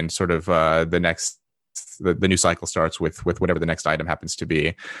 and sort of the new cycle starts with whatever the next item happens to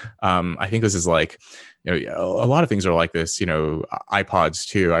be. I think this is like, a lot of things are like this, iPods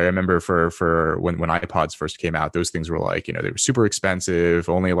too. I remember for when iPods first came out, those things were like, they were super expensive.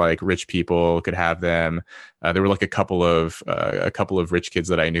 Only like rich people could have them. There were like a couple of rich kids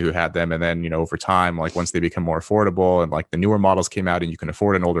that I knew who had them. And then, over time, like once they become more affordable and like the newer models came out and you can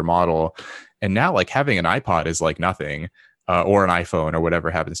afford an older model. And now like having an iPod is like nothing. Or an iPhone or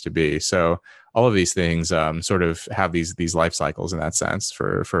whatever happens to be. So all of these things sort of have these life cycles in that sense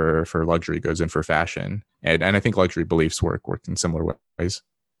for luxury goods and for fashion. And I think luxury beliefs work in similar ways.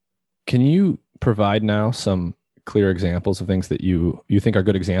 Can you provide now some clear examples of things that you think are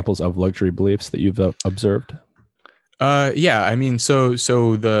good examples of luxury beliefs that you've observed? Yeah, I mean, so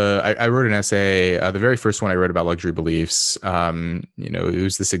I wrote an essay. The very first one I wrote about luxury beliefs. It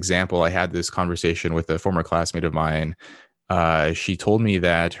was this example. I had this conversation with a former classmate of mine. She told me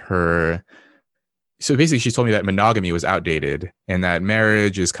that she told me that monogamy was outdated and that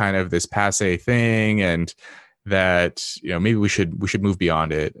marriage is kind of this passe thing, and that, maybe we should move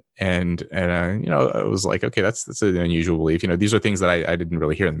beyond it. And I was like, okay, that's an unusual belief. These are things that I didn't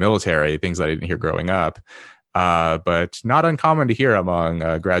really hear in the military, things that I didn't hear growing up, but not uncommon to hear among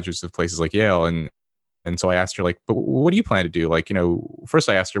graduates of places like Yale. And so I asked her, like, but what do you plan to do? Like, first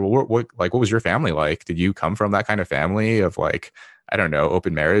I asked her, well, what was your family like? Did you come from that kind of family of like, I don't know,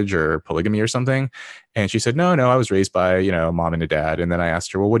 open marriage or polygamy or something? And she said, no, I was raised by, mom and a dad. And then I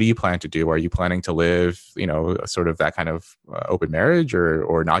asked her, well, what do you plan to do? Are you planning to live, sort of that kind of open marriage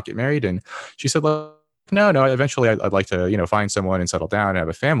or not get married? And she said, no, eventually I'd like to, find someone and settle down and have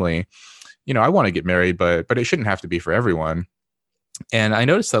a family. I want to get married, but it shouldn't have to be for everyone. And I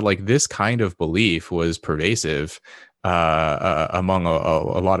noticed that like this kind of belief was pervasive among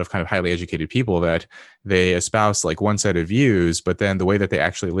a lot of kind of highly educated people, that they espouse like one set of views, but then the way that they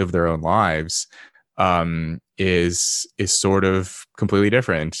actually live their own lives is sort of completely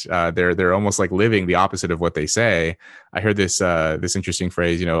different. They're almost like living the opposite of what they say. I heard this interesting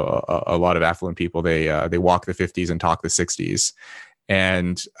phrase. A lot of affluent people, they walk the 50s and talk the 60s,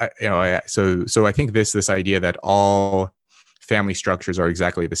 and so I think this idea that all family structures are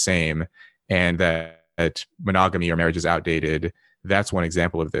exactly the same, and that monogamy or marriage is outdated. That's one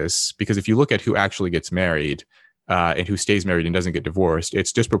example of this, because if you look at who actually gets married and who stays married and doesn't get divorced,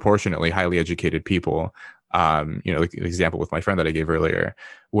 it's disproportionately highly educated people. Like the example with my friend that I gave earlier.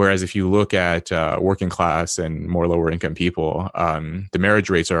 Whereas if you look at working class and more lower income people, the marriage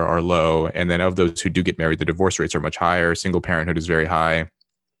rates are low. And then of those who do get married, the divorce rates are much higher. Single parenthood is very high.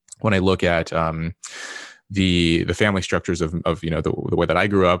 When I look at the family structures of the way that I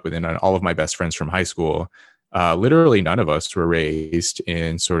grew up, and all of my best friends from high school, literally none of us were raised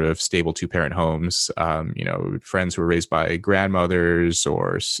in sort of stable 2-parent homes. Friends who were raised by grandmothers,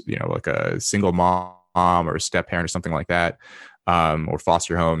 or like a single mom or a step parent or something like that, or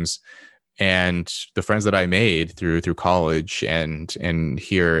foster homes. And the friends that I made through college and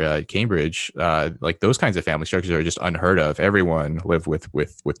here at Cambridge, like those kinds of family structures are just unheard of. Everyone lived with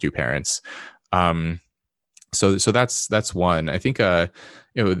 2 parents. So that's one. I think there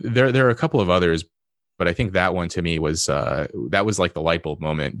are a couple of others, but I think that one to me was that was like the light bulb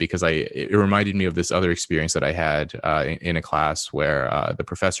moment, because it reminded me of this other experience that I had in a class where the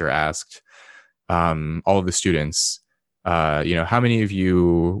professor asked all of the students, how many of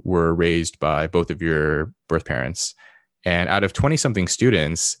you were raised by both of your birth parents? And out of 20 something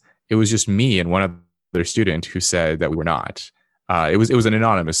students, it was just me and one other student who said that we were not. It was an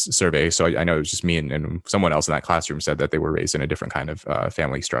anonymous survey, so I know it was just me and someone else in that classroom said that they were raised in a different kind of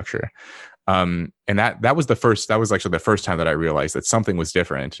family structure. And that was actually the first time that I realized that something was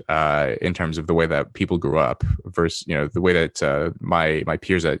different in terms of the way that people grew up versus, the way that my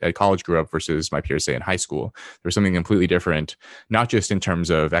peers at college grew up versus my peers, say, in high school. There was something completely different, not just in terms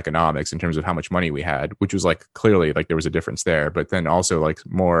of economics, in terms of how much money we had, which was like clearly like there was a difference there, but then also like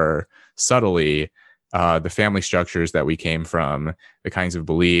more subtly, the family structures that we came from, the kinds of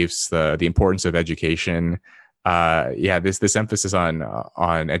beliefs, the importance of education. This emphasis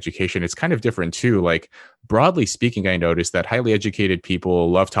on education, it's kind of different too. Like, broadly speaking, I noticed that highly educated people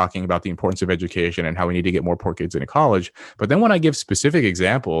love talking about the importance of education and how we need to get more poor kids into college. But then when I give specific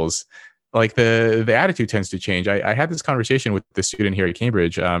examples, like the attitude tends to change. I had this conversation with the student here at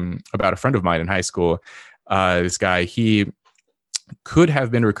Cambridge about a friend of mine in high school. This guy, he could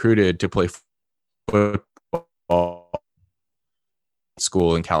have been recruited to play football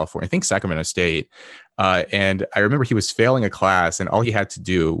school in California, I think Sacramento State. And I remember he was failing a class, and all he had to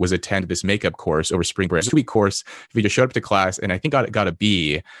do was attend this makeup course over spring break. It was a 2-week course. If he just showed up to class and I think got a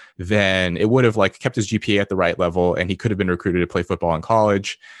B, then it would have like kept his GPA at the right level, and he could have been recruited to play football in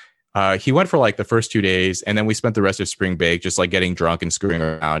college. He went for like the first 2 days, and then we spent the rest of spring break just like getting drunk and screwing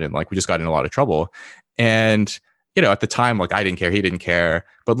around, and like we just got in a lot of trouble. And at the time, like I didn't care, he didn't care.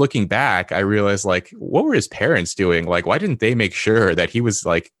 But looking back, I realized like, what were his parents doing? Like, why didn't they make sure that he was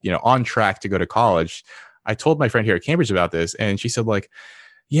like, on track to go to college? I told my friend here at Cambridge about this, and she said like,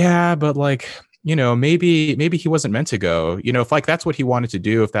 yeah, but like, maybe he wasn't meant to go, if like that's what he wanted to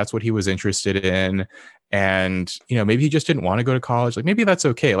do, if that's what he was interested in, and, maybe he just didn't want to go to college. Like, maybe that's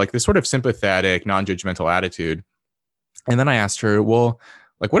okay. Like this sort of sympathetic, non-judgmental attitude. And then I asked her, well,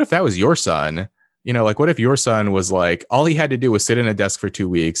 like, what if that was your son? Like, what if your son was like, all he had to do was sit in a desk for 2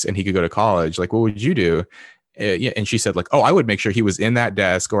 weeks and he could go to college? Like, what would you do? And she said, like, oh, I would make sure he was in that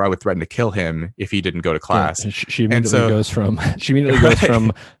desk, or I would threaten to kill him if he didn't go to class. Yeah, she immediately goes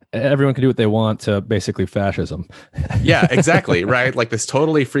from everyone can do what they want to basically fascism. Yeah, exactly. Right. Like this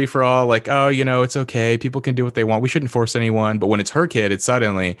totally free for all, like, oh, it's okay. People can do what they want. We shouldn't force anyone. But when it's her kid, it's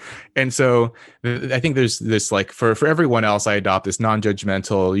suddenly. And so I think there's this like for everyone else, I adopt this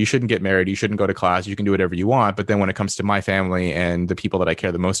non-judgmental, you shouldn't get married, you shouldn't go to class, you can do whatever you want. But then when it comes to my family and the people that I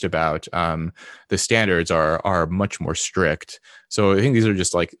care the most about, the standards are much more strict. So I think these are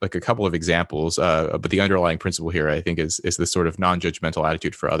just like a couple of examples, but the underlying principle here, I think, is this sort of non-judgmental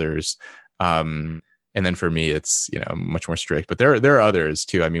attitude for others. And then for me, it's much more strict. But there are others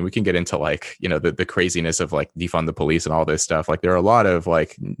too. I mean, we can get into like the craziness of like defund the police and all this stuff. Like there are a lot of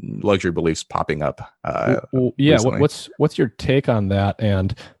like luxury beliefs popping up. Yeah, what's your take on that?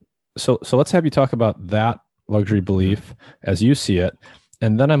 And so let's have you talk about that luxury belief as you see it.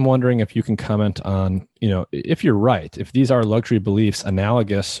 And then I'm wondering if you can comment on, if you're right, if these are luxury beliefs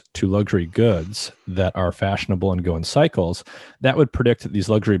analogous to luxury goods that are fashionable and go in cycles, that would predict that these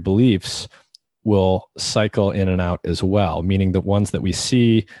luxury beliefs will cycle in and out as well, meaning the ones that we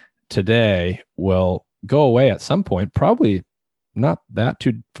see today will go away at some point, probably not that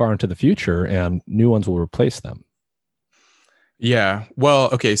too far into the future, and new ones will replace them. Yeah.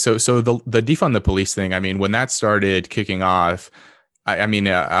 Well, okay. So the defund the police thing, I mean, when that started kicking off,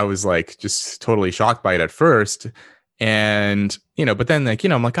 I was like just totally shocked by it at first. And, but then like,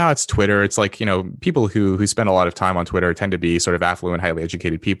 I'm like, it's Twitter. It's like, people who spend a lot of time on Twitter tend to be sort of affluent, highly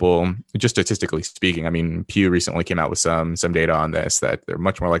educated people, just statistically speaking. I mean, Pew recently came out with some data on this, that they're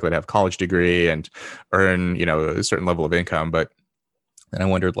much more likely to have a college degree and earn, a certain level of income. But then I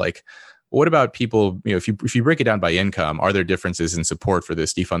wondered, like, what about people, if you break it down by income, are there differences in support for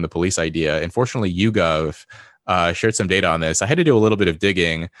this defund the police idea? And fortunately, YouGov shared some data on this. I had to do a little bit of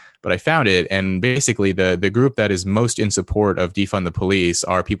digging, but I found it. And basically, the group that is most in support of defund the police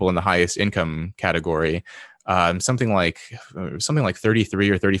are people in the highest income category. Something like 33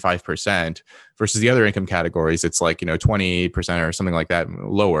 or 35%, versus the other income categories, it's like 20% or something like that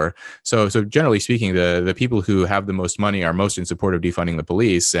lower. So generally speaking, the people who have the most money are most in support of defunding the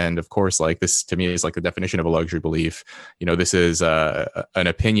police. And of course, like this to me is like the definition of a luxury belief. This is an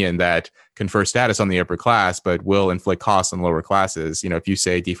opinion that confers status on the upper class, but will inflict costs on lower classes. If you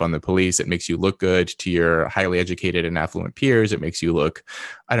say defund the police, it makes you look good to your highly educated and affluent peers. It makes you look,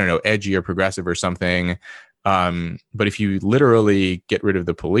 I don't know, edgy or progressive or something. But if you literally get rid of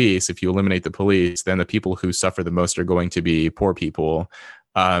the police, if you eliminate the police, then the people who suffer the most are going to be poor people.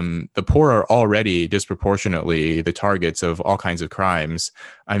 The poor are already disproportionately the targets of all kinds of crimes.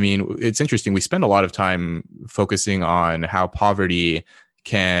 I mean, it's interesting. We spend a lot of time focusing on how poverty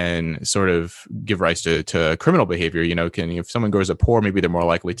can sort of give rise to criminal behavior. If someone grows up poor, maybe they're more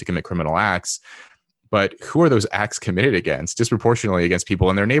likely to commit criminal acts. But who are those acts committed against? Disproportionately against people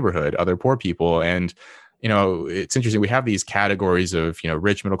in their neighborhood, other poor people. And it's interesting. We have these categories of,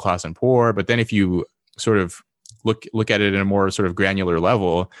 rich, middle class, and poor. But then if you sort of look at it in a more sort of granular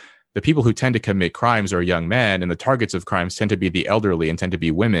level, the people who tend to commit crimes are young men, and the targets of crimes tend to be the elderly and tend to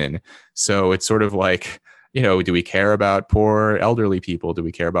be women. So it's sort of like, do we care about poor elderly people? Do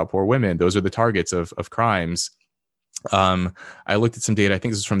we care about poor women? Those are the targets of crimes. I looked at some data, I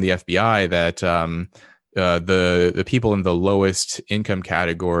think this is from the FBI, that the people in the lowest income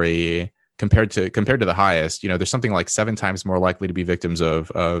category compared to the highest, there's something like 7 times more likely to be victims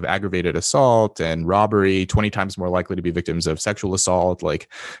of aggravated assault and robbery, 20 times more likely to be victims of sexual assault.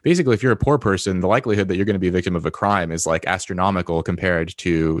 Like, basically, if you're a poor person, the likelihood that you're going to be a victim of a crime is like astronomical compared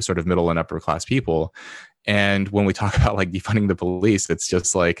to sort of middle and upper class people. And when we talk about like defunding the police, it's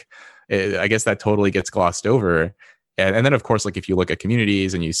just like, I guess that totally gets glossed over. And then, of course, like if you look at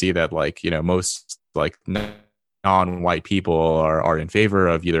communities and you see that like, most like non-white people are in favor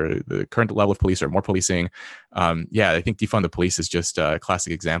of either the current level of police or more policing. I think defund the police is just a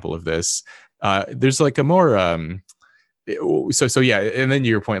classic example of this. There's like a more so yeah, and then to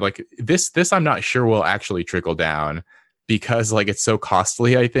your point, like this I'm not sure will actually trickle down, because like it's so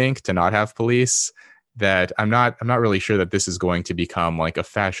costly, I think, to not have police, that I'm not really sure that this is going to become like a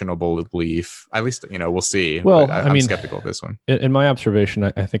fashionable belief. At least, we'll see. Well, I'm skeptical of this one. In my observation,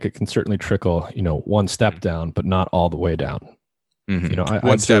 I think it can certainly trickle, one step down, but not all the way down. Mm-hmm.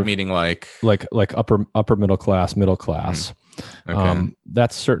 One step meaning like upper middle class. Okay.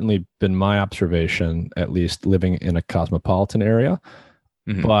 That's certainly been my observation, at least living in a cosmopolitan area.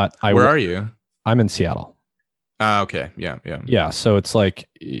 Mm-hmm. But where are you? I'm in Seattle. Okay. Yeah. So it's like,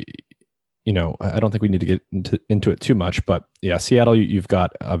 I don't think we need to get into it too much, but yeah, Seattle, you've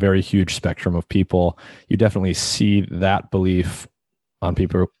got a very huge spectrum of people. You definitely see that belief on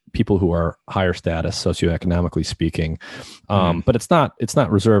people who are higher status, socioeconomically speaking. But it's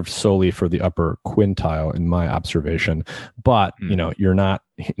not reserved solely for the upper quintile, in my observation. But you're not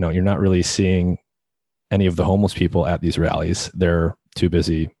really seeing any of the homeless people at these rallies. They're too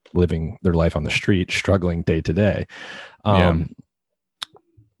busy living their life on the street, struggling day to day.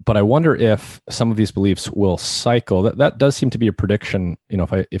 But I wonder if some of these beliefs will cycle. That does seem to be a prediction.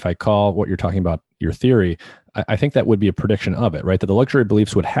 If I call what you're talking about your theory, I think that would be a prediction of it, right? That the luxury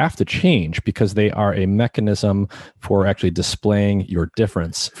beliefs would have to change because they are a mechanism for actually displaying your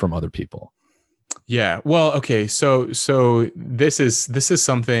difference from other people. Yeah. Well, okay. So this is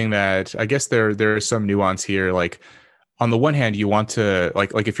something that I guess there's some nuance here. Like, on the one hand, you want to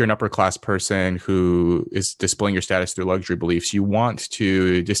like if you're an upper class person who is displaying your status through luxury beliefs, you want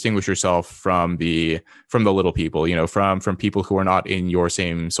to distinguish yourself from the little people, from people who are not in your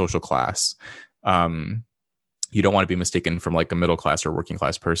same social class. You don't want to be mistaken from like a middle class or working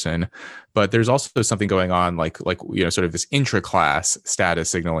class person. But there's also something going on like sort of this intra-class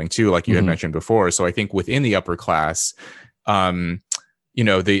status signaling too, like you had mentioned before. So I think within the upper class, the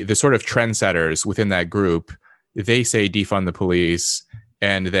sort of trendsetters within that group, they say defund the police,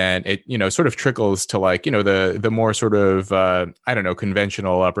 and then it sort of trickles to like the more sort of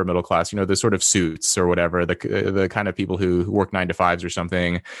conventional upper middle class, the sort of suits or whatever, the kind of people who work 9 to 5s or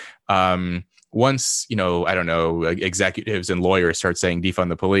something. Once executives and lawyers start saying defund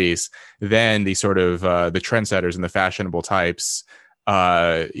the police, then the sort of the trendsetters and the fashionable types,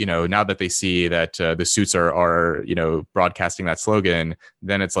 now that they see that the suits are broadcasting that slogan,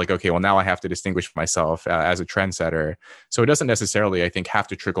 then it's like, okay, well, now I have to distinguish myself as a trendsetter. So it doesn't necessarily, I think, have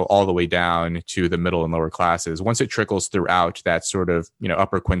to trickle all the way down to the middle and lower classes. Once it trickles throughout that sort of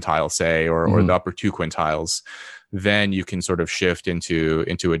upper quintile, say, or the upper 2 quintiles, then you can sort of shift into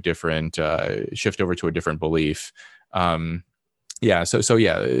a different shift over to a different belief. So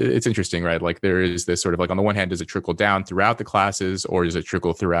it's interesting, right? Like there is this sort of like, on the one hand, does it trickle down throughout the classes, or does it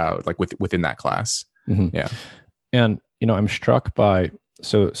trickle throughout like within that class? Mm-hmm. Yeah. And, I'm struck by,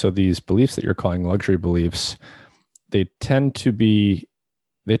 so these beliefs that you're calling luxury beliefs, they tend to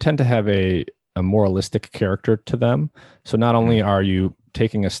have a moralistic character to them. So not only are you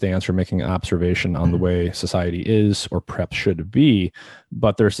taking a stance or making an observation on the way society is, or perhaps should be,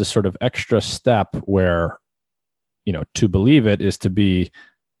 but there's this sort of extra step where, to believe it is to be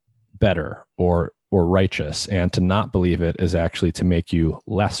better or righteous, and to not believe it is actually to make you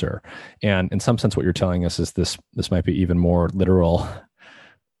lesser. And in some sense, what you're telling us is this might be even more literal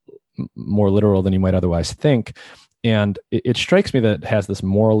than you might otherwise think. And it strikes me that it has this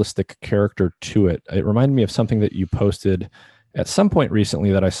moralistic character to it. It reminded me of something that you posted at some point recently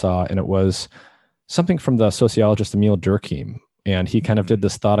that I saw, and it was something from the sociologist Emil Durkheim. And he kind of did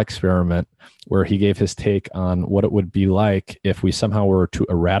this thought experiment where he gave his take on what it would be like if we somehow were to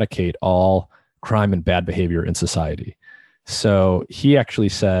eradicate all crime and bad behavior in society. So he actually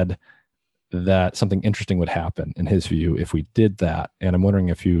said, that something interesting would happen in his view if we did that. And I'm wondering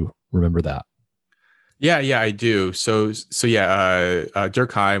if you remember that. Yeah, I do. Durkheim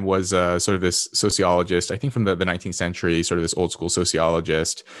was sort of this sociologist, I think from the 19th century, sort of this old school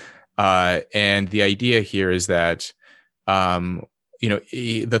sociologist. And the idea here is that,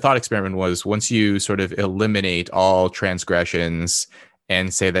 the thought experiment was once you sort of eliminate all transgressions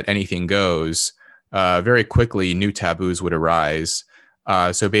and say that anything goes, very quickly new taboos would arise.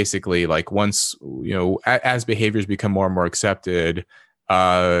 So basically, like once, as behaviors become more and more accepted,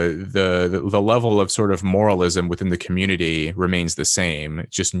 the level of sort of moralism within the community remains the same.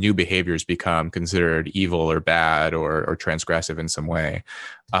 Just new behaviors become considered evil or bad or transgressive in some way.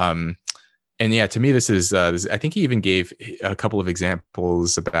 And yeah, to me, this is, I think he even gave a couple of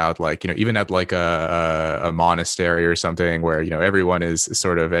examples about like, even at like a monastery or something where, everyone is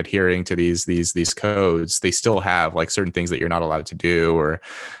sort of adhering to these codes. They still have like certain things that you're not allowed to do, or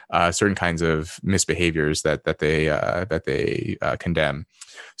certain kinds of misbehaviors that they condemn.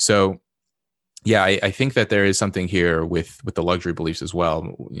 So yeah, I think that there is something here with the luxury beliefs as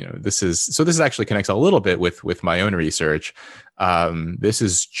well. This actually connects a little bit with my own research. This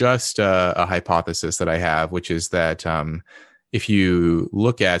is just a hypothesis that I have, which is that if you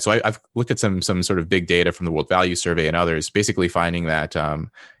look at, so I've looked at some sort of big data from the World Value Survey and others, basically finding that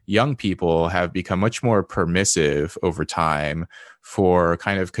young people have become much more permissive over time for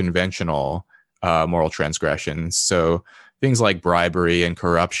kind of conventional moral transgressions. So things like bribery and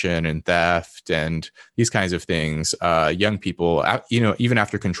corruption and theft and these kinds of things, young people, even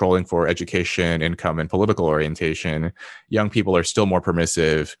after controlling for education, income, and political orientation, young people are still more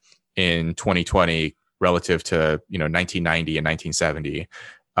permissive in 2020 relative to 1990 and 1970.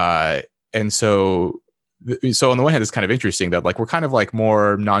 And so on the one hand, it's kind of interesting that like we're kind of like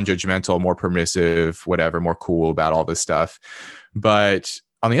more non-judgmental, more permissive, whatever, more cool about all this stuff. But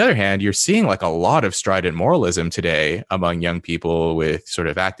on the other hand, you're seeing like a lot of strident moralism today among young people with sort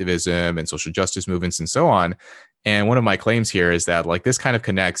of activism and social justice movements and so on. And one of my claims here is that like this kind of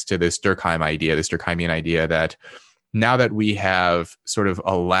connects to this Durkheimian idea that now that we have sort of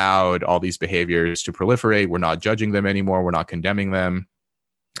allowed all these behaviors to proliferate, we're not judging them anymore, we're not condemning them.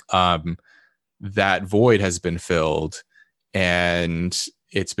 That void has been filled, and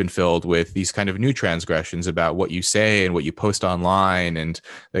it's been filled with these kind of new transgressions about what you say and what you post online, and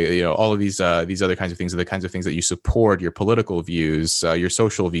all of these other kinds of things are the kinds of things that you support, your political views, your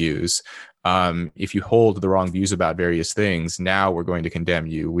social views. If you hold the wrong views about various things, now we're going to condemn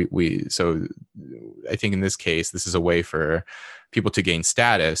you. So I think in this case, this is a way for people to gain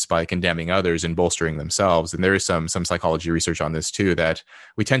status by condemning others and bolstering themselves. And there is some psychology research on this too, that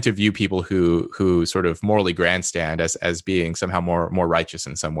we tend to view people who sort of morally grandstand as being somehow more righteous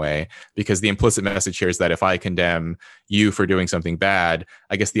in some way, because the implicit message here is that if I condemn you for doing something bad,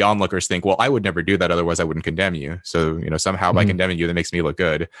 I guess the onlookers think, well, I would never do that, otherwise I wouldn't condemn you. So, somehow by condemning you, that makes me look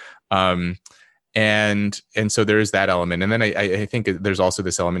good. And so there is that element. And then I think there's also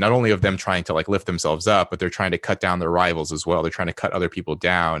this element, not only of them trying to like lift themselves up, but they're trying to cut down their rivals as well. They're trying to cut other people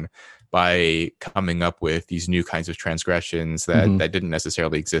down by coming up with these new kinds of transgressions that didn't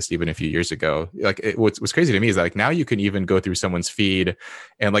necessarily exist even a few years ago. Like what's crazy to me is that like now you can even go through someone's feed,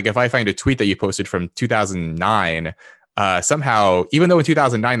 and like if I find a tweet that you posted from 2009, somehow, even though in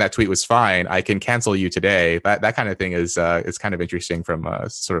 2009 that tweet was fine, I can cancel you today. That kind of thing is kind of interesting from a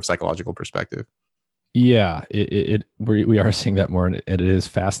sort of psychological perspective. Yeah, we are seeing that more, and it is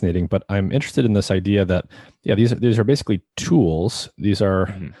fascinating. But I'm interested in this idea that these are basically tools. These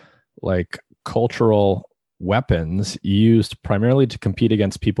are like cultural weapons used primarily to compete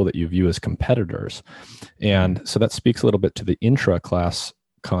against people that you view as competitors, and so that speaks a little bit to the intra-class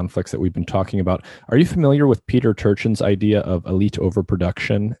conflicts that we've been talking about. Are you familiar with Peter Turchin's idea of elite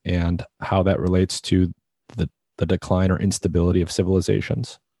overproduction and how that relates to the decline or instability of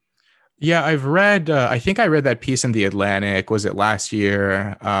civilizations? Yeah, I've read, I think I read that piece in The Atlantic, was it last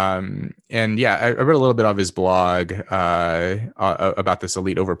year? And yeah, I read a little bit of his blog about this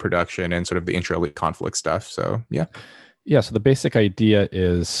elite overproduction and sort of the intra-elite conflict stuff. So yeah. Yeah, so the basic idea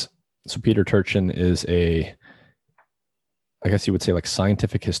is, so Peter Turchin is I guess you would say like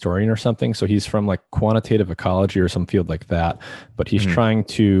scientific historian or something. So he's from like quantitative ecology or some field like that, but he's trying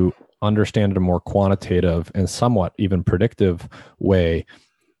to understand in a more quantitative and somewhat even predictive way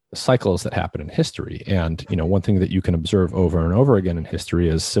cycles that happen in history. And, one thing that you can observe over and over again in history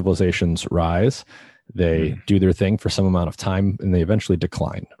is civilizations rise, they do their thing for some amount of time, and they eventually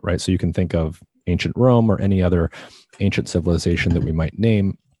decline, right? So you can think of ancient Rome or any other ancient civilization that we might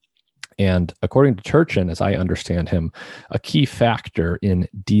name. And according to Turchin, as I understand him, a key factor in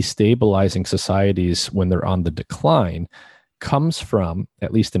destabilizing societies when they're on the decline comes from,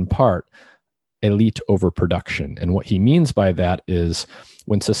 at least in part, elite overproduction. And what he means by that is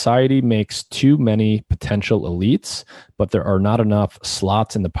when society makes too many potential elites, but there are not enough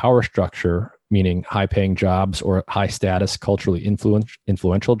slots in the power structure, meaning high-paying jobs or high-status, culturally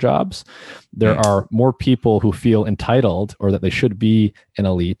influential jobs, there are more people who feel entitled or that they should be an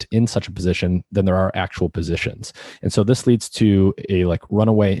elite in such a position than there are actual positions. And so this leads to a like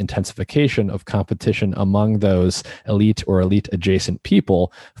runaway intensification of competition among those elite or elite adjacent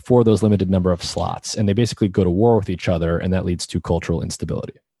people for those limited number of slots. And they basically go to war with each other, and that leads to cultural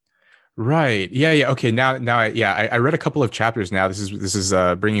instability. Right. Yeah. Yeah. Okay. I read a couple of chapters now. This is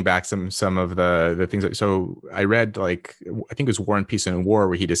bringing back some of the things. So I read like, I think it was War and Peace and War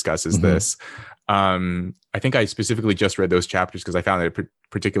where he discusses this. I think I specifically just read those chapters because I found it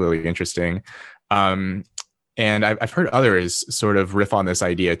particularly interesting. And I've heard others sort of riff on this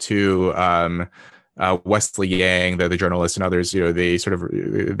idea too. Wesley Yang, the journalist, and others,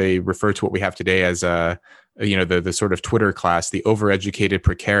 they refer to what we have today as the sort of Twitter class, the overeducated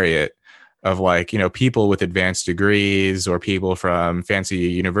precariat of like, people with advanced degrees or people from fancy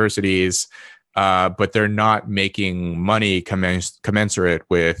universities, but they're not making money commensurate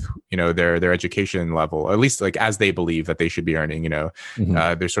with, their education level, at least like as they believe that they should be earning,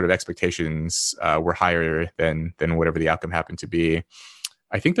 their sort of expectations were higher than whatever the outcome happened to be.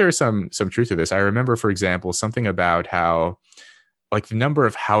 I think there is some truth to this. I remember, for example, something about how like the number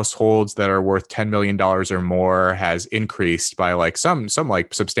of households that are worth $10 million or more has increased by like some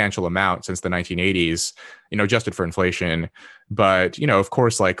like substantial amount since the 1980s, adjusted for inflation. But, of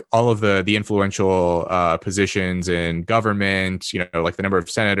course, like all of the influential positions in government, like the number of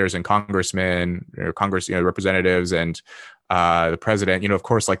senators and congressmen, Congress, representatives and the president, of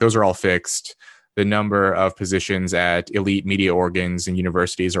course, like those are all fixed. The number of positions at elite media organs and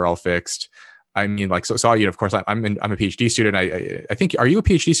universities are all fixed. I mean, like, so of course, I'm a PhD student. I think, are you a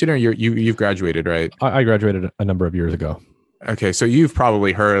PhD student or you've graduated, right? I graduated a number of years ago. Okay. So you've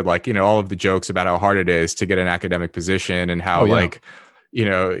probably heard like, all of the jokes about how hard it is to get an academic position and how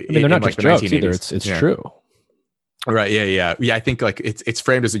they're not just jokes either. It's true. Right. Yeah. I think like it's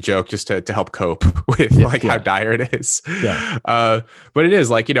framed as a joke just to help cope with how dire it is. Yeah. But it is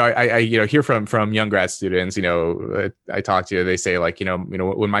like, I hear from young grad students, I talk to, they say like,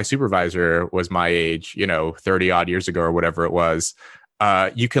 when my supervisor was my age, 30 odd years ago or whatever it was,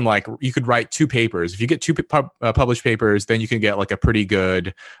 you could write 2 papers. If you get 2 published papers, then you can get like a pretty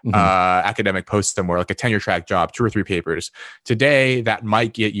good academic post somewhere, like a tenure track job, 2 or 3 papers. Today, that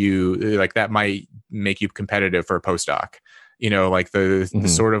might get you that might make you competitive for a postdoc. Like the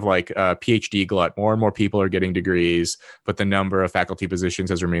sort of like PhD glut. More and more people are getting degrees, but the number of faculty positions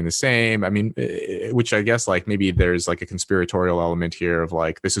has remained the same. I mean, which I guess like maybe there's like a conspiratorial element here of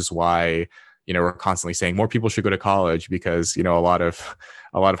like this is why. We're constantly saying more people should go to college because, a lot of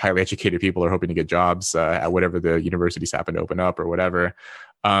highly educated people are hoping to get jobs at whatever the universities happen to open up or whatever.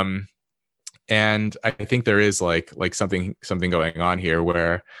 And I think there is like something going on here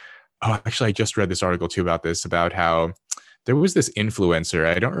where, actually, I just read this article too about this, about how there was this influencer.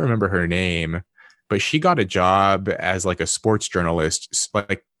 I don't remember her name, but she got a job as like a sports journalist,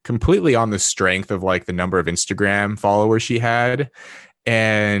 like completely on the strength of like the number of Instagram followers she had.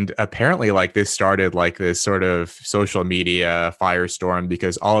 And apparently like this started like this sort of social media firestorm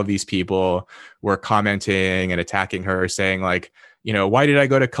because all of these people were commenting and attacking her saying like, why did I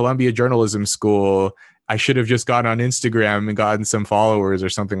go to Columbia Journalism School? I should have just gotten on Instagram and gotten some followers or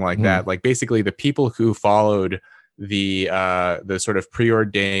something like that. Like basically the people who followed the sort of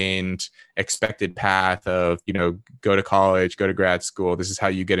preordained expected path of, go to college, go to grad school. This is how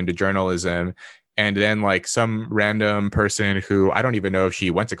you get into journalism. And then like some random person who I don't even know if she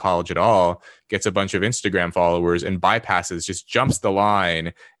went to college at all gets a bunch of Instagram followers and bypasses, just jumps the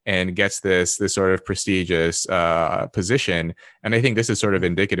line and gets this sort of prestigious position. And I think this is sort of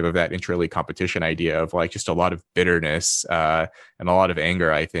indicative of that intra-elite competition idea of like just a lot of bitterness and a lot of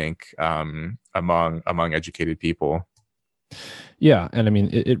anger, I think, among educated people. Yeah. And I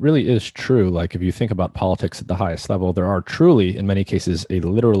mean, it really is true. Like if you think about politics at the highest level, there are truly, in many cases, a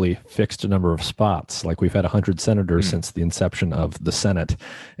literally fixed number of spots. Like we've had 100 senators since the inception of the Senate,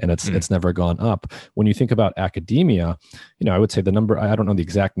 and it's never gone up. When you think about academia, I would say the number, I don't know the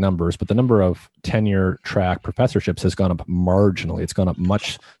exact numbers, but the number of tenure track professorships has gone up marginally. It's gone up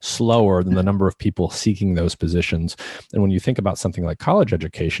much slower than the number of people seeking those positions. And when you think about something like college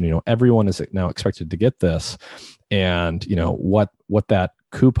education, everyone is now expected to get this. And what that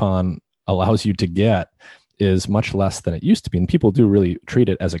coupon allows you to get is much less than it used to be. And people do really treat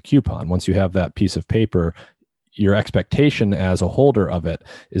it as a coupon. Once you have that piece of paper, your expectation as a holder of it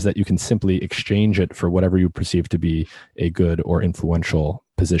is that you can simply exchange it for whatever you perceive to be a good or influential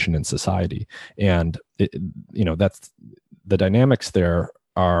position in society. And that's the dynamics there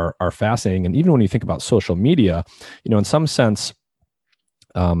are fascinating. And even when you think about social media, in some sense,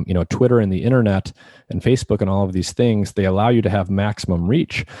 Twitter and the internet and Facebook and all of these things, they allow you to have maximum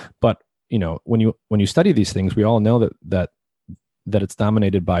reach. But when you study these things, we all know that it's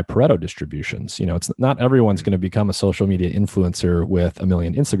dominated by Pareto distributions. It's not everyone's going to become a social media influencer with 1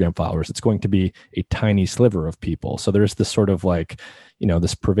 million Instagram followers. It's going to be a tiny sliver of people. So there's this sort of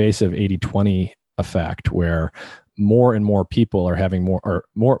this pervasive 80-20 effect where more and more people are having more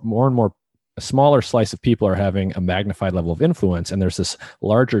and more, a smaller slice of people are having a magnified level of influence. And there's this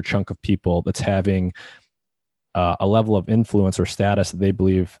larger chunk of people that's having a level of influence or status that they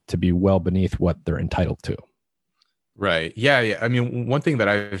believe to be well beneath what they're entitled to. Right. Yeah. I mean, one thing that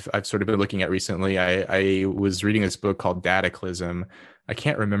I've sort of been looking at recently, I was reading this book called Dataclysm. I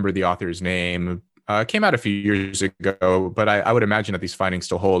can't remember the author's name. It came out a few years ago, but I would imagine that these findings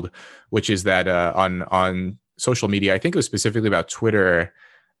still hold, which is that on social media, I think it was specifically about Twitter,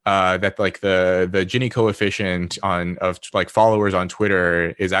 that like the Gini coefficient of followers on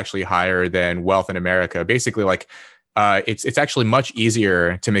Twitter is actually higher than wealth in America. Basically, it's actually much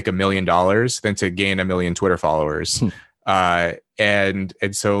easier to make $1 million than to gain 1 million Twitter followers. And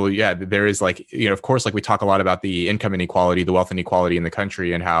so, yeah, there is of course, we talk a lot about the income inequality, the wealth inequality in the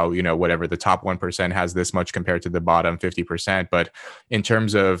country, and how, whatever, the top 1% has this much compared to the bottom 50%. But in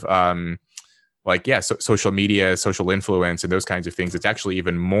terms of, social media, social influence, and those kinds of things, it's actually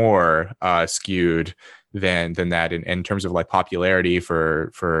even more skewed than that in terms of popularity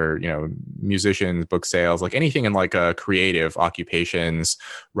for musicians, book sales, anything in creative occupations,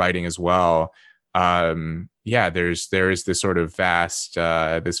 writing as well. There is this sort of vast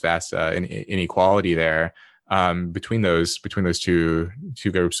inequality there between those two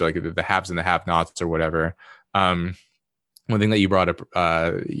groups, the haves and the have-nots or whatever. One thing that you brought up,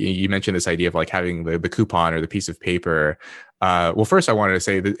 you mentioned this idea of having the coupon or the piece of paper. Well, first I wanted to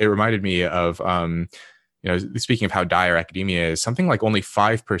say that it reminded me of, speaking of how dire academia is, something like only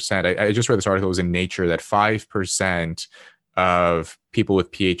 5%. I just read this article, it was in Nature, that 5% of people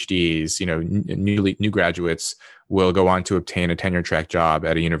with PhDs, new graduates, will go on to obtain a tenure track job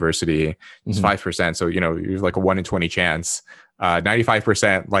at a university. It's 5%. So, you have a 1 in 20 chance,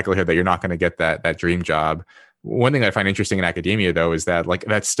 95% likelihood that you're not going to get that dream job. One thing I find interesting in academia, though, is that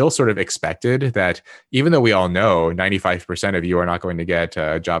that's still sort of expected, that even though we all know 95% of you are not going to get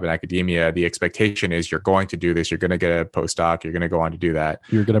a job in academia, the expectation is you're going to do this. You're going to get a postdoc. You're going to go on to do that.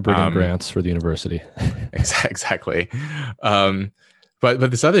 You're going to bring in grants for the university. Exactly. But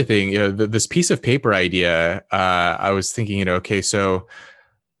this other thing, this piece of paper idea, I was thinking, okay, so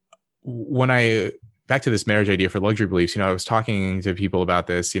back to this marriage idea for luxury beliefs, I was talking to people about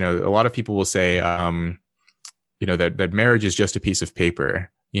this. A lot of people will say, that marriage is just a piece of paper,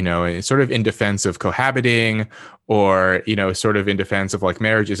 and it's sort of in defense of cohabiting, or, sort of in defense of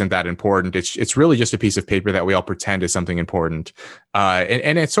marriage isn't that important. It's really just a piece of paper that we all pretend is something important.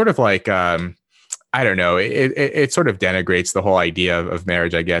 And it's sort of I don't know, it sort of denigrates the whole idea of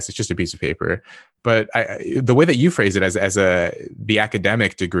marriage, I guess. It's just a piece of paper. But the way that you phrase it as the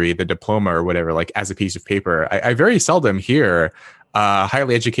academic degree, the diploma or whatever, as a piece of paper, I very seldom hear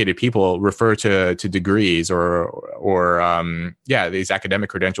highly educated people refer to degrees or these academic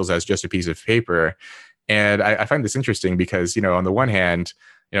credentials as just a piece of paper. And I find this interesting because, on the one hand,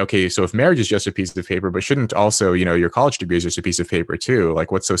 okay, so if marriage is just a piece of paper, but shouldn't also, your college degree is just a piece of paper too?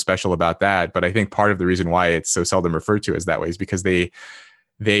 What's so special about that? But I think part of the reason why it's so seldom referred to as that way is because they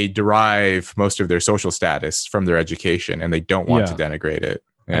derive most of their social status from their education, and they don't want to denigrate it.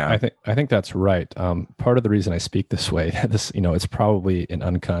 Yeah. I think that's right. Part of the reason I speak this way, it's probably an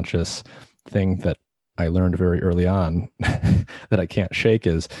unconscious thing that I learned very early on that I can't shake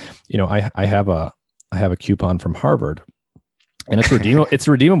is, I have a coupon from Harvard, and it's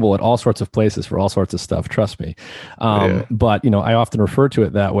redeemable at all sorts of places for all sorts of stuff. Trust me. But I often refer to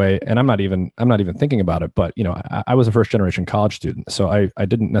it that way, and I'm not even thinking about it. But I was a first generation college student, so I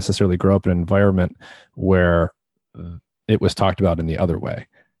didn't necessarily grow up in an environment where it was talked about in the other way.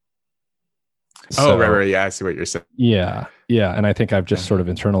 So, right. Yeah, I see what you're saying. Yeah. And I think I've just sort of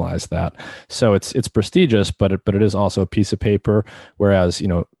internalized that. So it's prestigious, but it is also a piece of paper. Whereas,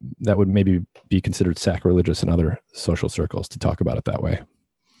 that would maybe be considered sacrilegious in other social circles to talk about it that way.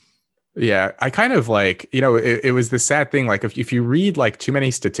 Yeah, I kind of it was this sad thing. If you read too many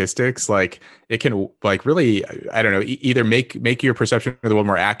statistics, it can really, I don't know, either make your perception of the world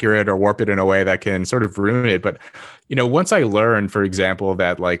more accurate or warp it in a way that can sort of ruin it. But, once I learned, for example,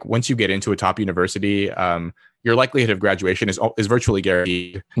 that once you get into a top university, your likelihood of graduation is virtually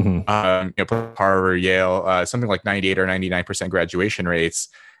guaranteed. Harvard, Yale, something like 98 or 99% graduation rates.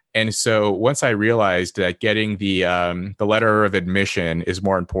 And so once I realized that getting the letter of admission is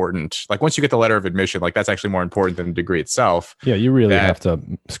more important, like once you get the letter of admission, like that's actually more important than the degree itself. Yeah, you really have to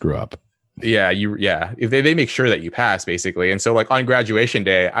screw up. If they make sure that you pass, basically. And so like on graduation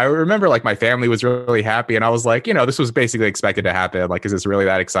day, I remember like my family was really happy, and I was like, this was basically expected to happen. Like, is this really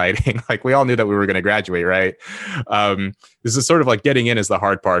that exciting? Like, we all knew that we were going to graduate, right? This is sort of like getting in is the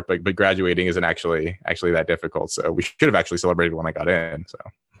hard part, but graduating isn't actually that difficult. So we should have actually celebrated when I got in.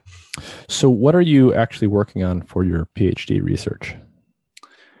 So what are you actually working on for your PhD research?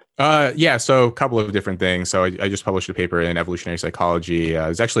 So a couple of different things. So I just published a paper in evolutionary psychology.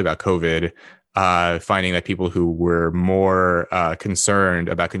 It's actually about COVID, finding that people who were more concerned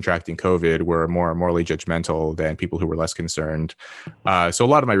about contracting COVID were more morally judgmental than people who were less concerned. So a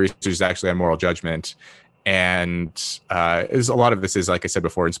lot of my research is actually on moral judgment. And a lot of this is, like I said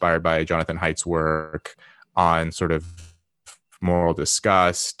before, inspired by Jonathan Haidt's work on sort of moral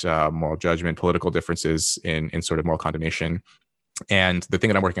disgust, moral judgment, political differences in sort of moral condemnation. And the thing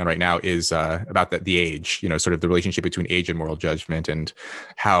that I'm working on right now is about the age, sort of the relationship between age and moral judgment, and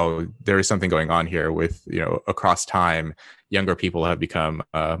how there is something going on here with, across time, younger people have become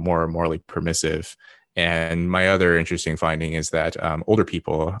more morally permissive. And my other interesting finding is that older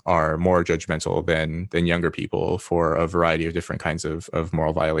people are more judgmental than younger people for a variety of different kinds of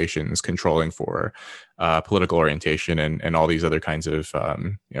moral violations, controlling for political orientation and all these other kinds of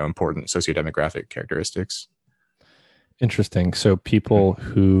important sociodemographic characteristics. Interesting. So people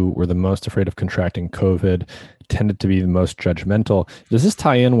who were the most afraid of contracting COVID tended to be the most judgmental. Does this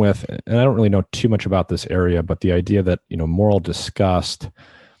tie in with, and I don't really know too much about this area, but the idea that, moral disgust,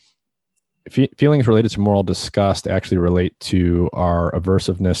 feelings related to moral disgust actually relate to our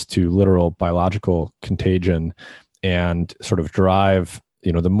aversiveness to literal biological contagion, and sort of drive,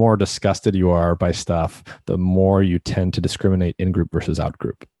 the more disgusted you are by stuff, the more you tend to discriminate in-group versus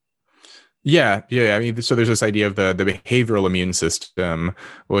out-group. Yeah. I mean, so there's this idea of the behavioral immune system,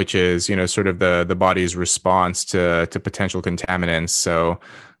 which is, sort of the body's response to potential contaminants. So,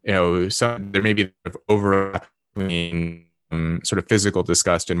 there may be overlap between sort of physical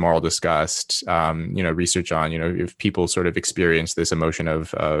disgust and moral disgust. Research on, if people sort of experience this emotion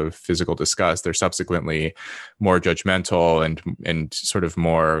of physical disgust, they're subsequently more judgmental and sort of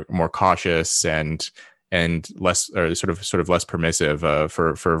more cautious and less, or sort of less permissive for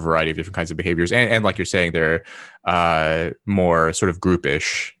a variety of different kinds of behaviors. And like you're saying, they're more sort of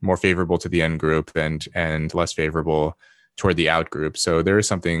groupish, more favorable to the in group and less favorable toward the out group. So there is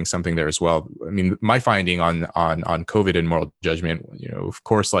something there as well. I mean, my finding on COVID and moral judgment, of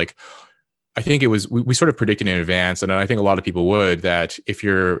course, like I think it was, we sort of predicted in advance, and I think a lot of people would, that if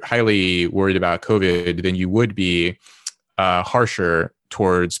you're highly worried about COVID, then you would be harsher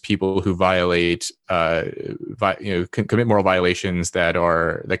towards people who violate, commit moral violations that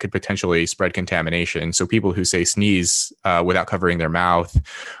could potentially spread contamination. So people who say sneeze without covering their mouth,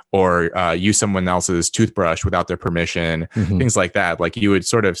 or use someone else's toothbrush without their permission, things like that. Like, you would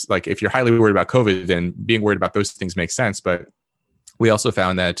sort of, like, if you're highly worried about COVID, then being worried about those things makes sense. But we also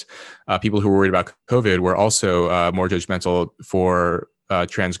found that people who were worried about COVID were also more judgmental for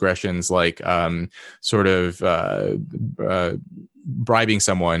transgressions, like bribing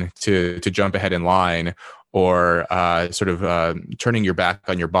someone to jump ahead in line, or turning your back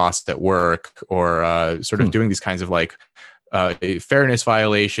on your boss at work, or sort of doing these kinds of like fairness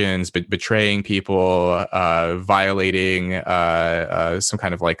violations, but betraying people, violating some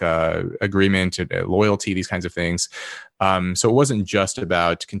kind of like agreement, loyalty, these kinds of things. So it wasn't just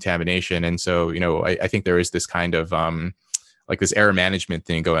about contamination. And so, I think there is this kind of like this error management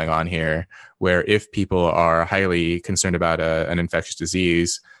thing going on here, where if people are highly concerned about an infectious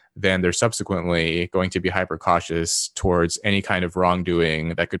disease, then they're subsequently going to be hyper cautious towards any kind of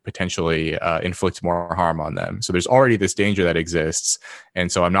wrongdoing that could potentially inflict more harm on them. So there's already this danger that exists.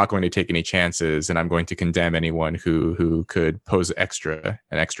 And so I'm not going to take any chances, and I'm going to condemn anyone who could pose an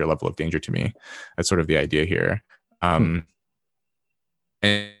extra level of danger to me. That's sort of the idea here. And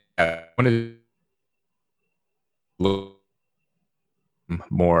I wanted to look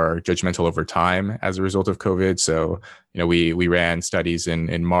more judgmental over time as a result of COVID. So, we ran studies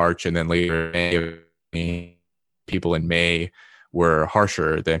in March, and then later people in May were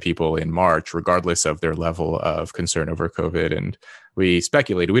harsher than people in March, regardless of their level of concern over COVID. And we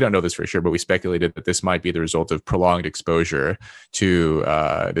speculated, we don't know this for sure, but we speculated that this might be the result of prolonged exposure to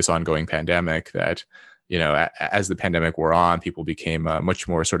this ongoing pandemic, that as the pandemic wore on, people became much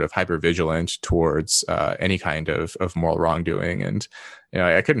more sort of hyper vigilant towards any kind of moral wrongdoing. And,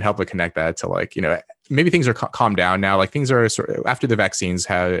 I couldn't help but connect that to, like, maybe things are calmed down now. Like things are sort of, after the vaccines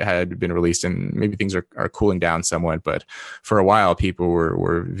had been released, and maybe things are cooling down somewhat. But for a while, people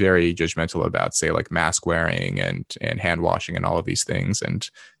were very judgmental about, say, like mask wearing and hand washing and all of these things. And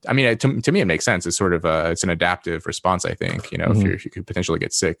I mean, to me, it makes sense. It's sort of it's an adaptive response. I think, if you could potentially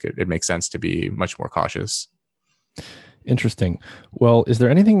get sick, it makes sense to be much more cautious. Interesting. Well, is there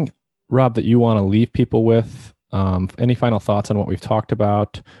anything, Rob, that you want to leave people with? Any final thoughts on what we've talked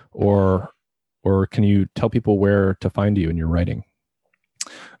about, or can you tell people where to find you in your writing?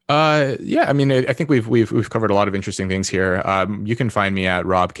 Yeah, I mean, I think we've covered a lot of interesting things here. You can find me at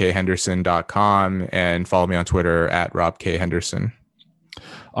robkhenderson.com and follow me on Twitter at robkhenderson.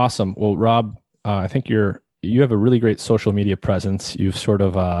 Awesome. Well, Rob, I think you have a really great social media presence. You've sort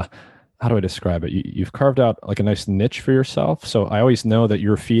of, how do I describe it? You've carved out like a nice niche for yourself. So I always know that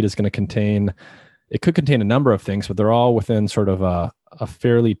your feed is going to could contain a number of things, but they're all within sort of a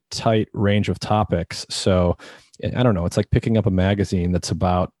fairly tight range of topics. So I don't know, it's like picking up a magazine that's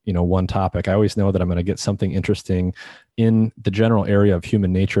about, one topic. I always know that I'm going to get something interesting in the general area of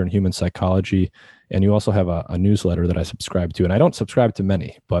human nature and human psychology. And you also have a newsletter that I subscribe to, and I don't subscribe to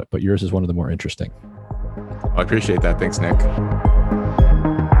many, but yours is one of the more interesting. I appreciate that. Thanks, Nick.